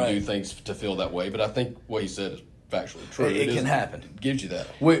thing that we do things to feel that way, but I think what he said is factually true. It can happen. It gives you that.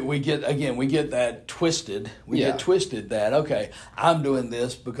 We get that twisted. We get twisted that, okay, I'm doing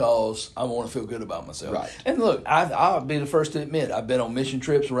this because I want to feel good about myself. Right. And look, I'll be the first to admit, I've been on mission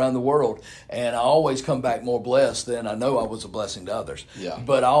trips around the world, and I always come back more blessed than I know I was a blessing to others. Yeah.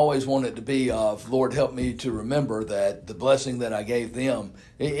 But I always want it to be of, Lord, help me to remember that the blessing that I gave them,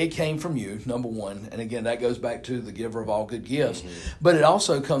 it came from you, number one. And again, that goes back to the giver of all good gifts. Mm-hmm. But it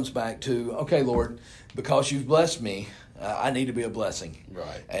also comes back to, okay, Lord, because you've blessed me, I need to be a blessing.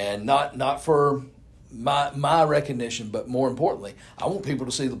 Right. And not for my recognition, but more importantly, I want people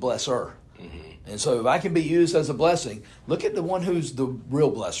to see the blesser. Mm-hmm. And so if I can be used as a blessing, look at the one who's the real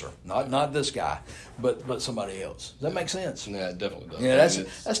blesser, not this guy, but somebody else. Does that make sense? Yeah, it definitely does. Yeah,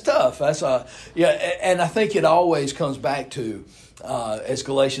 that's tough. That's and I think it always comes back to, as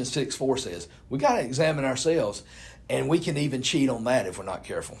Galatians 6:4 says, we got to examine ourselves. And we can even cheat on that if we're not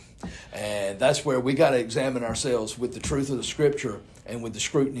careful. And that's where we got to examine ourselves with the truth of the Scripture and with the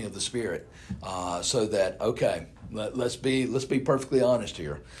scrutiny of the Spirit, so that, okay, let's be perfectly honest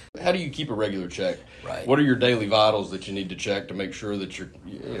here. How do you keep a regular check? Right. What are your daily vitals that you need to check to make sure that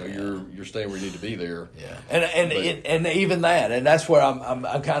you're staying where you need to be there? Yeah. And even that, and that's where I'm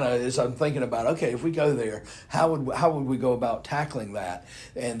kind of, as I'm thinking about, okay, if we go there, how would we go about tackling that?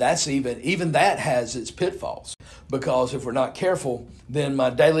 And that's even that has its pitfalls, because if we're not careful, then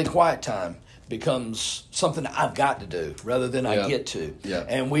my daily quiet time becomes something I've got to do rather than I get to. Yeah.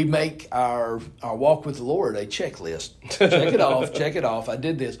 And we make our walk with the Lord a checklist. Check it off. I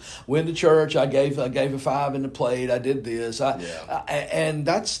did this. Went to church. I gave a 5 in the plate. I did this. And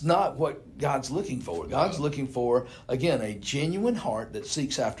that's not what God's looking for. God's looking for, again, a genuine heart that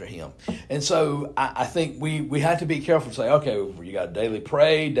seeks after Him. And so I think we have to be careful to say, okay, you got to daily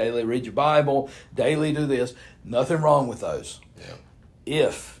pray, daily read your Bible, daily do this. Nothing wrong with those. Yeah.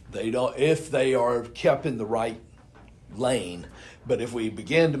 If they are kept in the right lane. But if we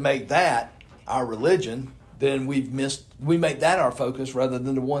begin to make that our religion, then we make that our focus rather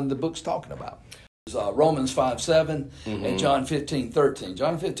than the one the book's talking about. Romans 5:7 and John 15:13.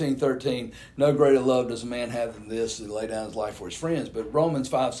 John 15:13, no greater love does a man have than this, to lay down his life for his friends. But Romans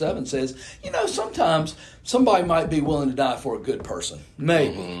 5:7 says, sometimes somebody might be willing to die for a good person.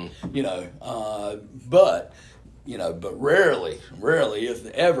 Maybe. But rarely, if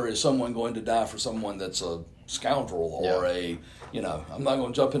ever, is someone going to die for someone that's a scoundrel or I'm not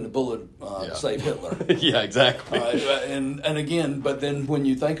going to jump in the bullet to save Hitler. Yeah, exactly. And again, but then when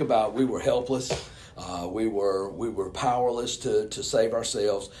you think about, we were helpless, we were powerless to save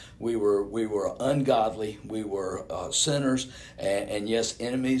ourselves. We were ungodly. We were sinners, and yes,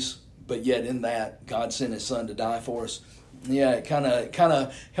 enemies. But yet in that, God sent His Son to die for us. Yeah, it kind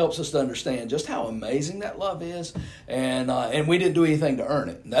of helps us to understand just how amazing that love is, and we didn't do anything to earn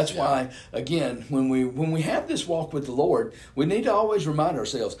it. And that's why, again, when we have this walk with the Lord, we need to always remind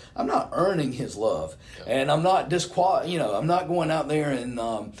ourselves: I'm not earning His love, and I'm not I'm not going out there and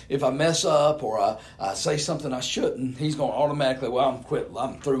if I mess up or I say something I shouldn't, He's going to automatically, well,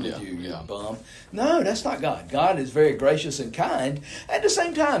 I'm through with you bum. No, that's not God. God is very gracious and kind. At the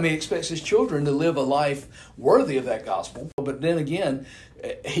same time, He expects His children to live a life worthy of that gospel. But then again,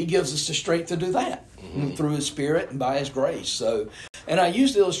 He gives us the strength to do that through His Spirit and by His grace. So, and I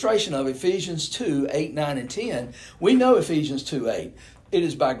used the illustration of Ephesians 2, 8, 9, and 10. We know Ephesians 2, 8. It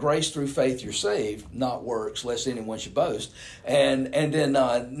is by grace through faith you're saved, not works, lest anyone should boast. And then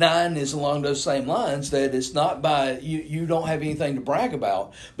 9 is along those same lines, that it's not by, you don't have anything to brag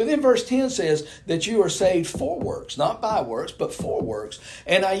about. But then verse 10 says that you are saved for works, not by works, but for works.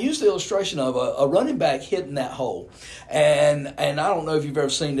 And I use the illustration of a running back hitting that hole. And I don't know if you've ever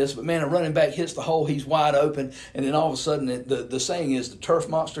seen this, but man, a running back hits the hole, he's wide open, and then all of a sudden, the saying is the turf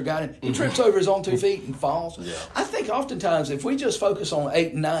monster got him. He trips over his own 2 feet and falls. Yeah. I think oftentimes if we just focus on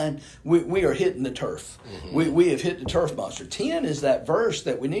 8 and 9, we are hitting the turf. We have hit the turf monster. 10 is that verse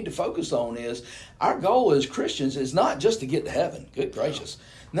that we need to focus on. Is our goal as Christians is not just to get to heaven. Good gracious.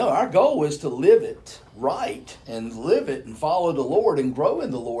 No, our goal is to live it right and live it and follow the Lord and grow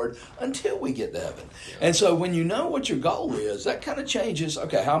in the Lord until we get to heaven. And so when you know what your goal is, that kind of changes,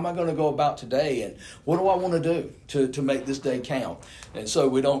 okay, how am I going to go about today, and what do I want to do to make this day count? And so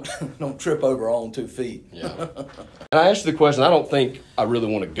we don't trip over our own 2 feet. Yeah. And I asked you the question, I don't think I really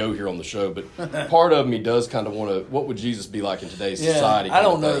want to go here on the show, but part of me does kind of want to, what would Jesus be like in today's society? I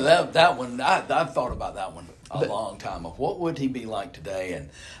don't know that one. I've thought about that one a long time of what would He be like today. And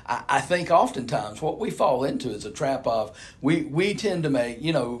I think oftentimes what we fall into is a trap of we tend to make,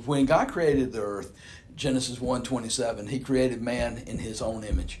 when God created the earth, Genesis 1:27, He created man in His own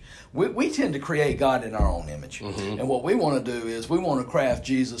image. We tend to create God in our own image. And what we want to do is we want to craft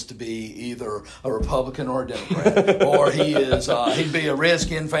Jesus to be either a Republican or a Democrat, or he'd be a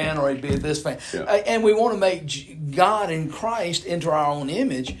Redskin fan, or he'd be this fan. Yeah. And we want to make God and Christ into our own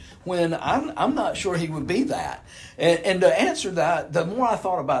image, when I'm not sure He would be that. And to answer that, the more I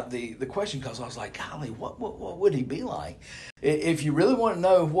thought about the question, because I was like, golly, what would He be like? If you really want to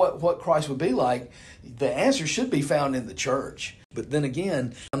know what Christ would be like, the answer should be found in the church. But then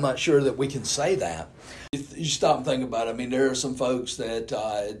again, I'm not sure that we can say that. You stop and think about it. I mean, there are some folks that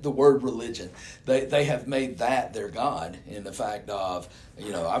the word religion, they have made that their God, in the fact of,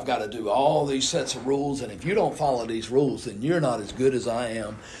 I've got to do all these sets of rules, and if you don't follow these rules, then you're not as good as I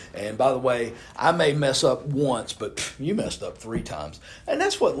am. And by the way, I may mess up once, but you messed up 3 times. And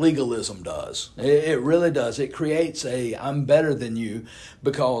that's what legalism does. It really does. It creates I'm better than you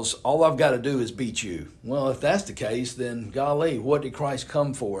because all I've got to do is beat you. Well, if that's the case, then golly, what did Christ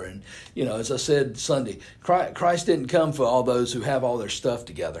come for? And, as I said Sunday, Christ didn't come for all those who have all their stuff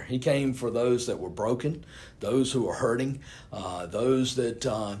together. He came for those that were broken, those who are hurting, those that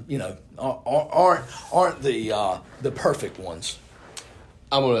aren't the perfect ones.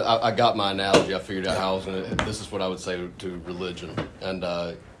 I got my analogy. I figured out how I was going to. This is what I would say to religion, and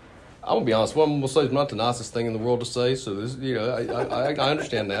I'm gonna be honest. What I'm gonna say is not the nicest thing in the world to say. So this, I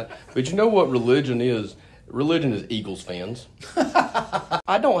understand that. But you know what religion is? Religion is Eagles fans.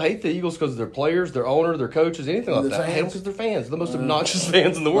 I don't hate the Eagles because of their players, their owner, their coaches, anything like that. I hate them because they're fans. They're the most obnoxious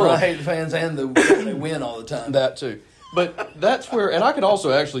fans in the world. I hate the fans and they win all the time. That too. But that's where, and I could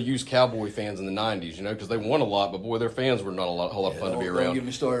also actually use Cowboy fans in the 90s, because they won a lot, but boy, their fans were not a whole lot of fun to be around. Don't get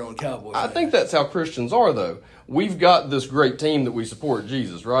me started on Cowboys. I think that's how Christians are, though. We've got this great team that we support,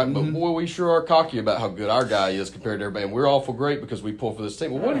 Jesus, right? Mm-hmm. But boy, we sure are cocky about how good our guy is compared to everybody. And we're awful great because we pull for this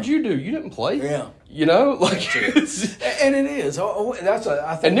team. Well, what did you do? You didn't play. Yeah. And it is. I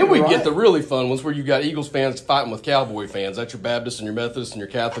think. And then we get the really fun ones where you got Eagles fans fighting with Cowboy fans. That's your Baptists and your Methodists and your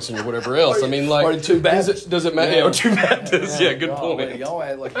Catholics and your whatever else. Or two Baptists. Does it matter? Yeah. Or two Baptists. Yeah, good point. Y'all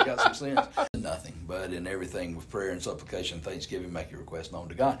act like you got some sense. Nothing, but in everything with prayer and supplication, thanksgiving, make your request known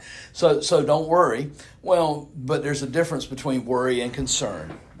to God. So don't worry. Well, but there's a difference between worry and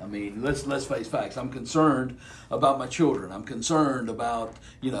concern. I mean, let's face facts. I'm concerned about my children. I'm concerned about,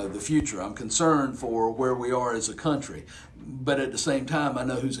 the future. I'm concerned for where we are as a country. But at the same time, I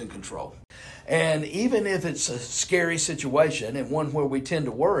know who's in control. And even if it's a scary situation and one where we tend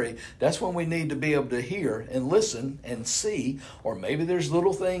to worry, that's when we need to be able to hear and listen and see, or maybe there's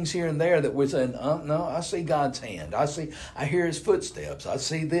little things here and there that we're saying, no, I see God's hand. I hear His footsteps. I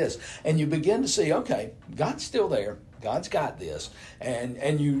see this. And you begin to see, okay, God's still there. God's got this.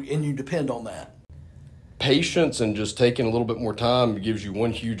 And you depend on that. patience and just taking a little bit more time gives you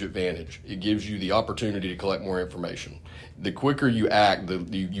one huge advantage. It gives you the opportunity to collect more information. The quicker you act,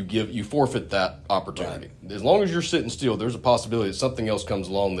 you forfeit that opportunity. Right. As long as you're sitting still, there's a possibility that something else comes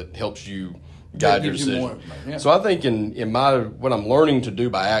along that helps you guide your decision. So I think in what I'm learning to do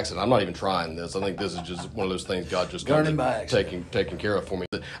by accident, I'm not even trying this. I think this is just one of those things God just kind of taking care of for me.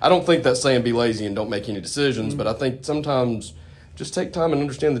 I don't think that's saying be lazy and don't make any decisions, but I think sometimes just take time and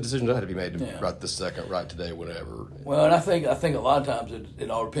understand the decisions that had to be made right this second, right today, whatever. Well, and I think a lot of times it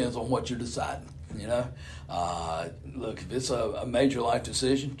all depends on what you're deciding. Look, if it's a major life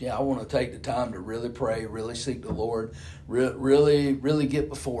decision, I want to take the time to really pray, really seek the Lord, really get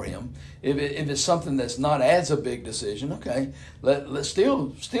before Him. If it's something that's not as a big decision, okay, let's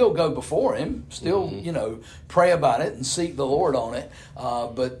still go before Him, still pray about it and seek the Lord on it.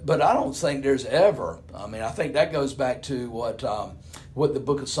 But I don't think there's ever. I mean, I think that goes back to what the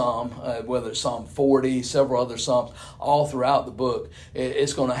book of Psalm, whether it's Psalm 40, several other Psalms, all throughout the book,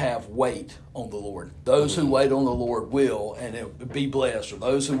 it's going to have wait on the Lord. Those who wait on the Lord will, and it will be blessed, or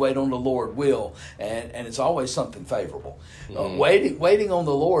those who wait on the Lord will, and it's always something favorable. Waiting on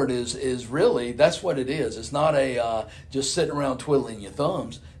the Lord is really, that's what it is. It's not just sitting around twiddling your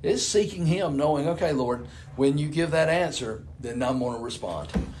thumbs. It's seeking Him, knowing, okay, Lord, when you give that answer, then I'm going to respond.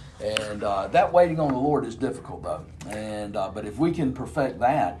 And that waiting on the Lord is difficult, though. And but if we can perfect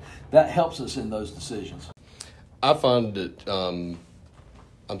that helps us in those decisions. I find that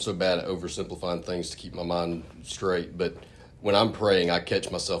I'm so bad at oversimplifying things to keep my mind straight. But when I'm praying, I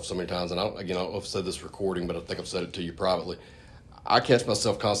catch myself so many times, and I don't know if I've said this recording, but I think I've said it to you privately. I catch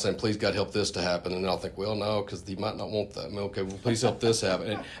myself constantly, please God help this to happen, and then I'll think, well, no, because He might not want that. I mean, okay, well, please help this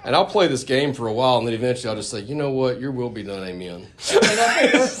happen, and I'll play this game for a while, and then eventually I'll just say, you know what, Your will be done, amen. And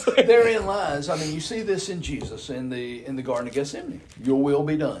I think therein lies. I mean, you see this in Jesus in the Garden of Gethsemane. Your will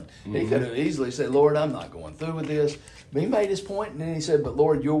be done. Mm-hmm. He could have easily said, Lord, I'm not going through with this. But He made His point, and then He said, but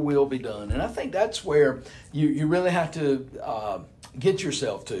Lord, Your will be done. And I think that's where you really have to get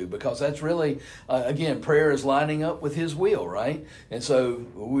yourself to, because that's really, again, prayer is lining up with His will, right? And so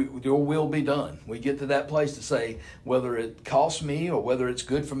Your will be done. We get to that place to say whether it costs me or whether it's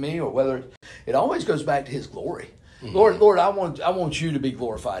good for me or whether it always goes back to His glory. Mm-hmm. Lord, I want You to be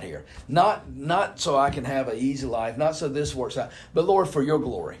glorified here. Not so I can have an easy life, not so this works out, but Lord, for Your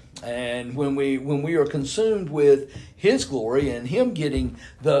glory. And when we are consumed with His glory and Him getting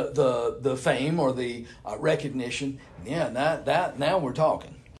the fame or the recognition, now we're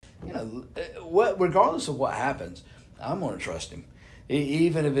talking. Regardless of what happens, I'm going to trust Him.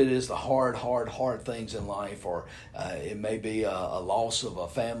 Even if it is the hard things in life, or it may be a loss of a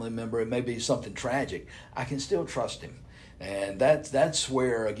family member, it may be something tragic, I can still trust Him. And that's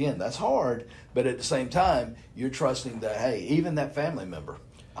where, again, that's hard, but at the same time, you're trusting that, hey, even that family member,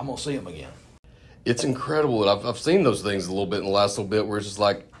 I'm going to see him again. It's incredible. And I've seen those things a little bit in the last little bit where it's just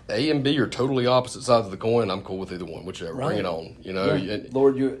like A and B are totally opposite sides of the coin. I'm cool with either one, whichever. Right. Bring it on. Yeah.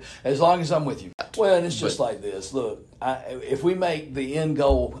 Lord, as long as I'm with You. Well, and it's just like this. Look, if we make the end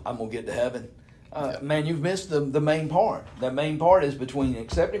goal, I'm going to get to heaven, man, you've missed the main part. That main part is between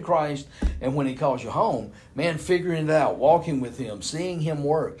accepting Christ and when He calls you home. Man, figuring it out, walking with Him, seeing Him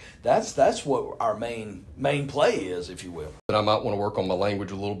work. That's what our main play is, if you will. But I might want to work on my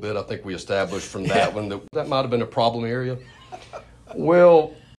language a little bit. I think we established from that one that might have been a problem area.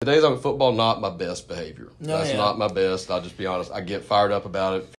 Well, the days I'm at football, not my best behavior. That's not my best. I'll just be honest. I get fired up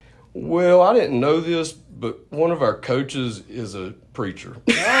about it. Well, I didn't know this, but one of our coaches is a preacher. Oh,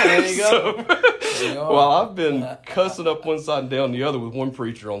 there you go. Well, I've been cussing up one side and down the other with one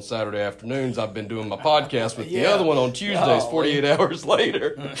preacher on Saturday afternoons. I've been doing my podcast with the other one on Tuesdays, 48 hours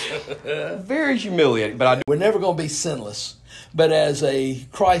later. Very humiliating. But we're never going to be sinless. But as a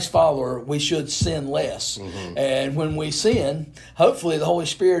Christ follower, we should sin less. Mm-hmm. And when we sin, hopefully the Holy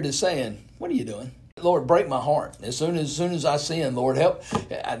Spirit is saying, what are you doing? Lord, break my heart. As soon as I sin, Lord, help.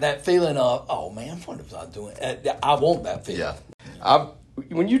 That feeling of, oh man, what was I doing? I want that feeling. Yeah.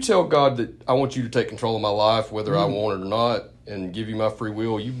 When you tell God that I want You to take control of my life, whether I want it or not, and give You my free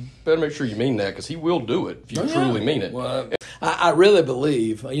will, you better make sure you mean that, because He will do it if you truly mean it. Well, I really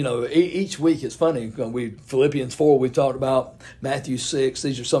believe, each week it's funny. Philippians 4, we talked about Matthew 6.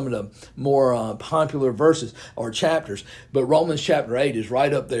 These are some of the more popular verses or chapters. But Romans chapter 8 is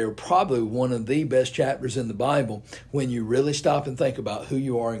right up there, probably one of the best chapters in the Bible when you really stop and think about who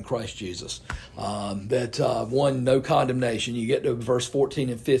you are in Christ Jesus. No condemnation. You get to verse 14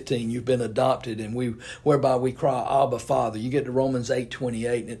 and 15, you've been adopted, and whereby we cry, Abba, Father. You get to Romans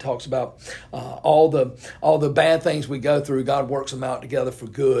 8:28, and it talks about all the bad things we go through. God works them out together for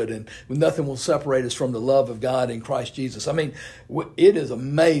good, and nothing will separate us from the love of God in Christ Jesus. I mean, it is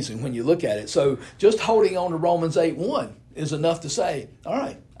amazing when you look at it. So just holding on to Romans 8:1 is enough to say, all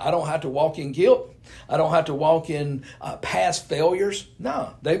right, I don't have to walk in guilt. I don't have to walk in past failures.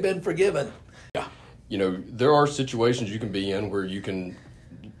 No, they've been forgiven. Yeah. You know, there are situations you can be in where you can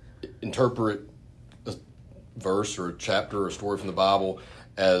interpret a verse or a chapter or a story from the Bible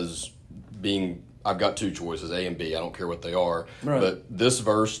as being, I've got two choices, A and B. I don't care what they are. Right. But this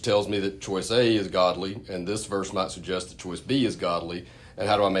verse tells me that choice A is godly, and this verse might suggest that choice B is godly. And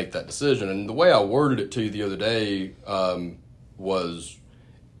how do I make that decision? And the way I worded it to you the other day was,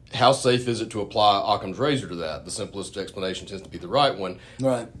 how safe is it to apply Occam's razor to that? The simplest explanation tends to be the right one.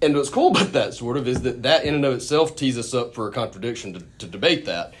 Right. And what's cool about that sort of is that in and of itself tees us up for a contradiction to debate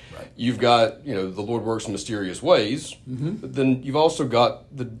that. Right. You've got, you know, the Lord works in mysterious ways, but then you've also got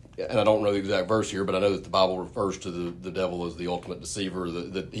and I don't know the exact verse here, but I know that the Bible refers to the devil as the ultimate deceiver,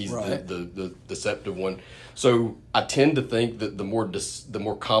 that he's right. the deceptive one. So I tend to think that the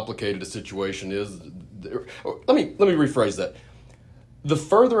more complicated a situation is, let me rephrase that. The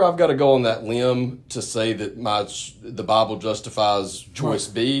further I've got to go on that limb to say that the Bible justifies choice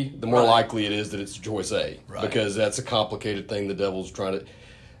Right. B, the more Right. likely it is that it's choice A, Right. because that's a complicated thing the devil's trying to.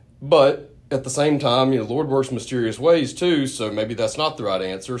 But at the same time, you know, the Lord works in mysterious ways too, so maybe that's not the right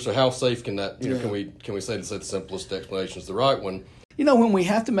answer. So how safe can that? You know, can we say the simplest explanation is the right one? You know, when we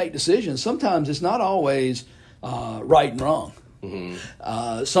have to make decisions, sometimes it's not always right and wrong.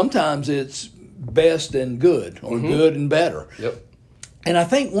 Sometimes it's best and good, or good and better. Yep. And I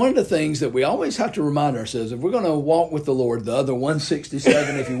think one of the things that we always have to remind ourselves, if we're going to walk with the Lord, the other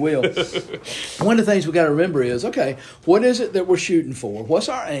 167, if you will, one of the things we got to remember is, okay, what is it that we're shooting for? What's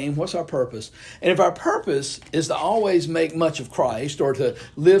our aim? What's our purpose? And if our purpose is to always make much of Christ or to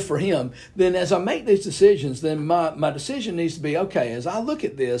live for Him, then as I make these decisions, then my decision needs to be, okay, as I look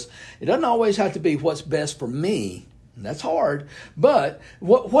at this, it doesn't always have to be what's best for me. That's hard, but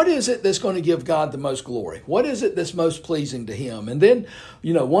what is it that's going to give God the most glory? What is it that's most pleasing to Him? And then,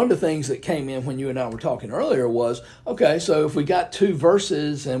 you know, one of the things that came in when you and I were talking earlier was, okay, so if we got two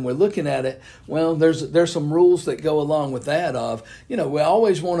verses and we're looking at it, well, there's some rules that go along with that of, you know, we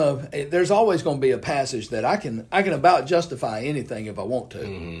always want to, there's always going to be a passage that I can about justify anything if I want to.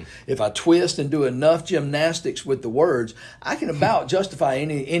 Mm-hmm. If I twist and do enough gymnastics with the words, I can about justify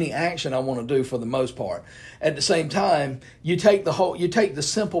any action I want to do for the most part. At the same time, you take the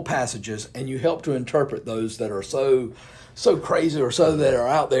simple passages and you help to interpret those that are so crazy or so that are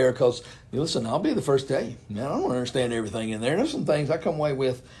out there. Because listen, I'll be the first to tell you, man, I don't understand everything in there. There's some things I come away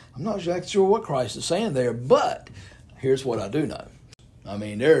with, I'm not exactly sure what Christ is saying there, but here's what I do know. I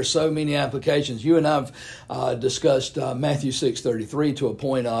mean, there are so many applications. You and I've discussed Matthew 6:33 to a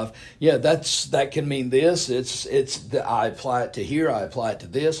point of, yeah, that can mean this. I apply it to here. I apply it to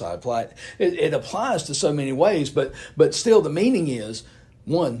this. I apply it. It applies to so many ways, but still the meaning is,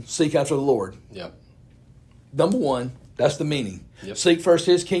 one, seek after the Lord. Yep. Number one, that's the meaning. Yep. Seek first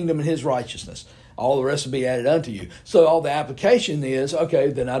His kingdom and His righteousness. All the rest will be added unto you. So all the application is, okay,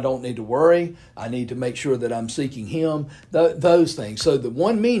 then I don't need to worry. I need to make sure that I'm seeking Him, those things. So the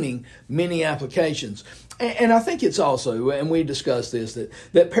one meaning, many applications. And I think it's also, and we discussed this,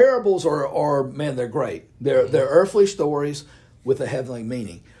 that parables are man, they're great. They're earthly stories with a heavenly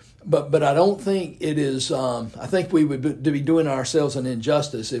meaning. But I don't think it is. I think we would be doing ourselves an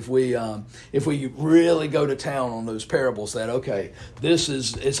injustice if we really go to town on those parables. That okay,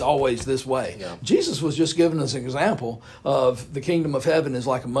 it's always this way. Yeah. Jesus was just giving us an example of the kingdom of heaven is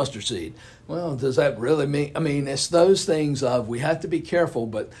like a mustard seed. Well, does that really mean? I mean, it's those things of we have to be careful.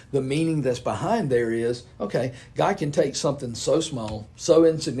 But the meaning that's behind there is okay. God can take something so small, so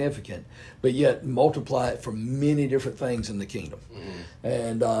insignificant, but yet multiply it for many different things in the kingdom. Mm-hmm.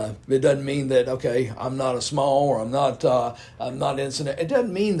 And it doesn't mean that, okay, I'm not a small or I'm not insignificant. It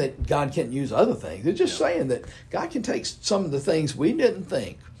doesn't mean that God can't use other things. It's just saying that God can take some of the things we didn't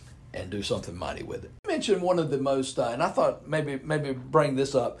think and do something mighty with it. You mentioned one of the most, and I thought maybe bring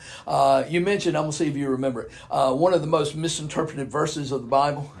this up. You mentioned, I'm going to see if you remember it, one of the most misinterpreted verses of the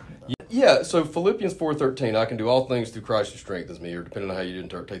Bible. Yeah, so Philippians 4:13, I can do all things through Christ who strengthens me, or depending on how you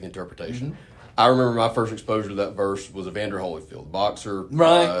take the interpretation. Mm-hmm. I remember my first exposure to that verse was Evander Holyfield, boxer.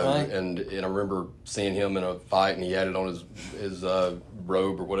 Right. And I remember seeing him in a fight, and he had it on his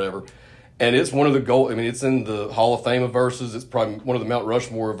robe or whatever. And it's one of the it's in the Hall of Fame of verses. It's probably one of the Mount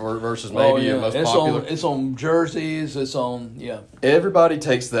Rushmore verses, maybe, and most popular. It's on jerseys. It's on, yeah. Everybody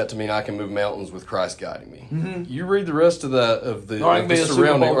takes that to mean I can move mountains with Christ guiding me. Mm-hmm. You read the rest of that, of the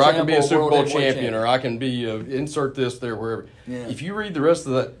surrounding, or I can be a Super Bowl champion, or I can be, insert this there, wherever. Yeah. If you read the rest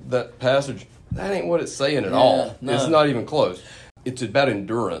of that passage, that ain't what it's saying at all. no. It's not even close. It's about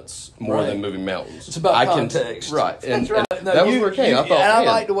endurance more Right. than moving mountains. It's about context. Right. And, That's right. and that was where it came. I thought, and I man,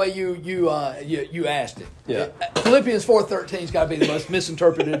 like the way you asked it. Yeah. Philippians 4:13's got to be the most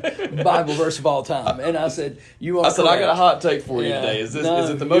misinterpreted Bible verse of all time. And I said, you are I said, correct. I got a hot take for you Yeah. today. Is No,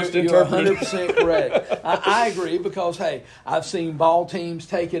 it the most you're interpreted? 100% correct. I agree because, hey, I've seen ball teams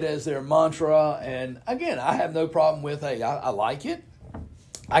take it as their mantra. And again, I have no problem with, hey, I like it.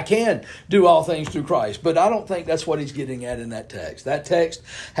 I can do all things through Christ. But I don't think that's what he's getting at in that text. That text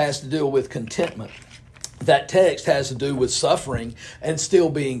has to deal with contentment. That text has to do with suffering and still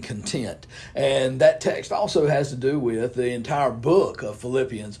being content. And that text also has to do with the entire book of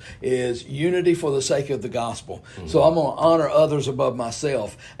Philippians is unity for the sake of the gospel. Mm-hmm. So I'm going to honor others above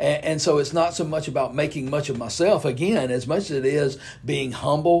myself. And so it's not so much about making much of myself, again, as much as it is being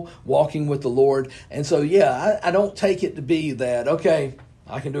humble, walking with the Lord. And so, yeah, I don't take it to be that, okay,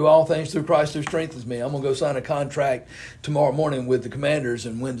 I can do all things through Christ who strengthens me. I'm going to go sign a contract tomorrow morning with the Commanders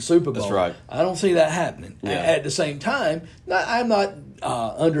and win the Super Bowl. That's right. I don't see that happening. Yeah. At the same time, I'm not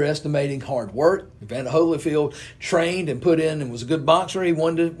underestimating hard work. Evander Holyfield trained and put in and was a good boxer. He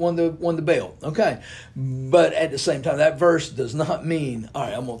won the belt. Okay. But at the same time, that verse does not mean, all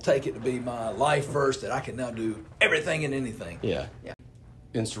right, I'm going to take it to be my life verse that I can now do everything and anything. Yeah.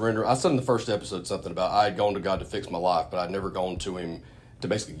 In surrender, I said in the first episode something about I had gone to God to fix my life, but I'd never gone to him to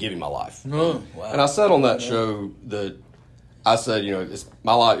basically give him my life. Wow. And I said on that show that I said, it's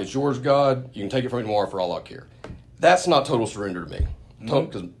my life, it's yours, God. You can take it from me tomorrow for all I care. That's not total surrender to me.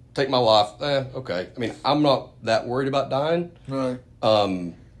 Because take my life, okay. I mean, I'm not that worried about dying. Right.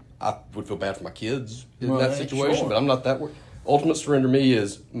 I would feel bad for my kids in that situation, sure. but I'm not that worried. Ultimate surrender to me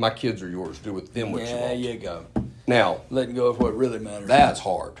is my kids are yours. Do with them what you want. There you go. Now, Letting go of what really matters. that's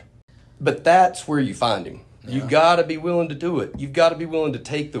hard. But that's where you find him. Yeah. You got to be willing to do it. You've got to be willing to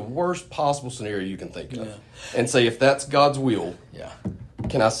take the worst possible scenario you can think of and say, if that's God's will,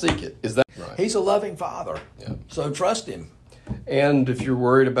 can I seek it? Is that right? He's a loving Father. Yeah. So trust him. And if you're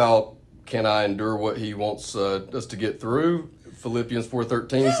worried about, can I endure what he wants us to get through, Philippians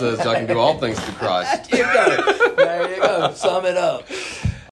 4:13 says, I can do all things through Christ. There you go. There you go. Sum it up.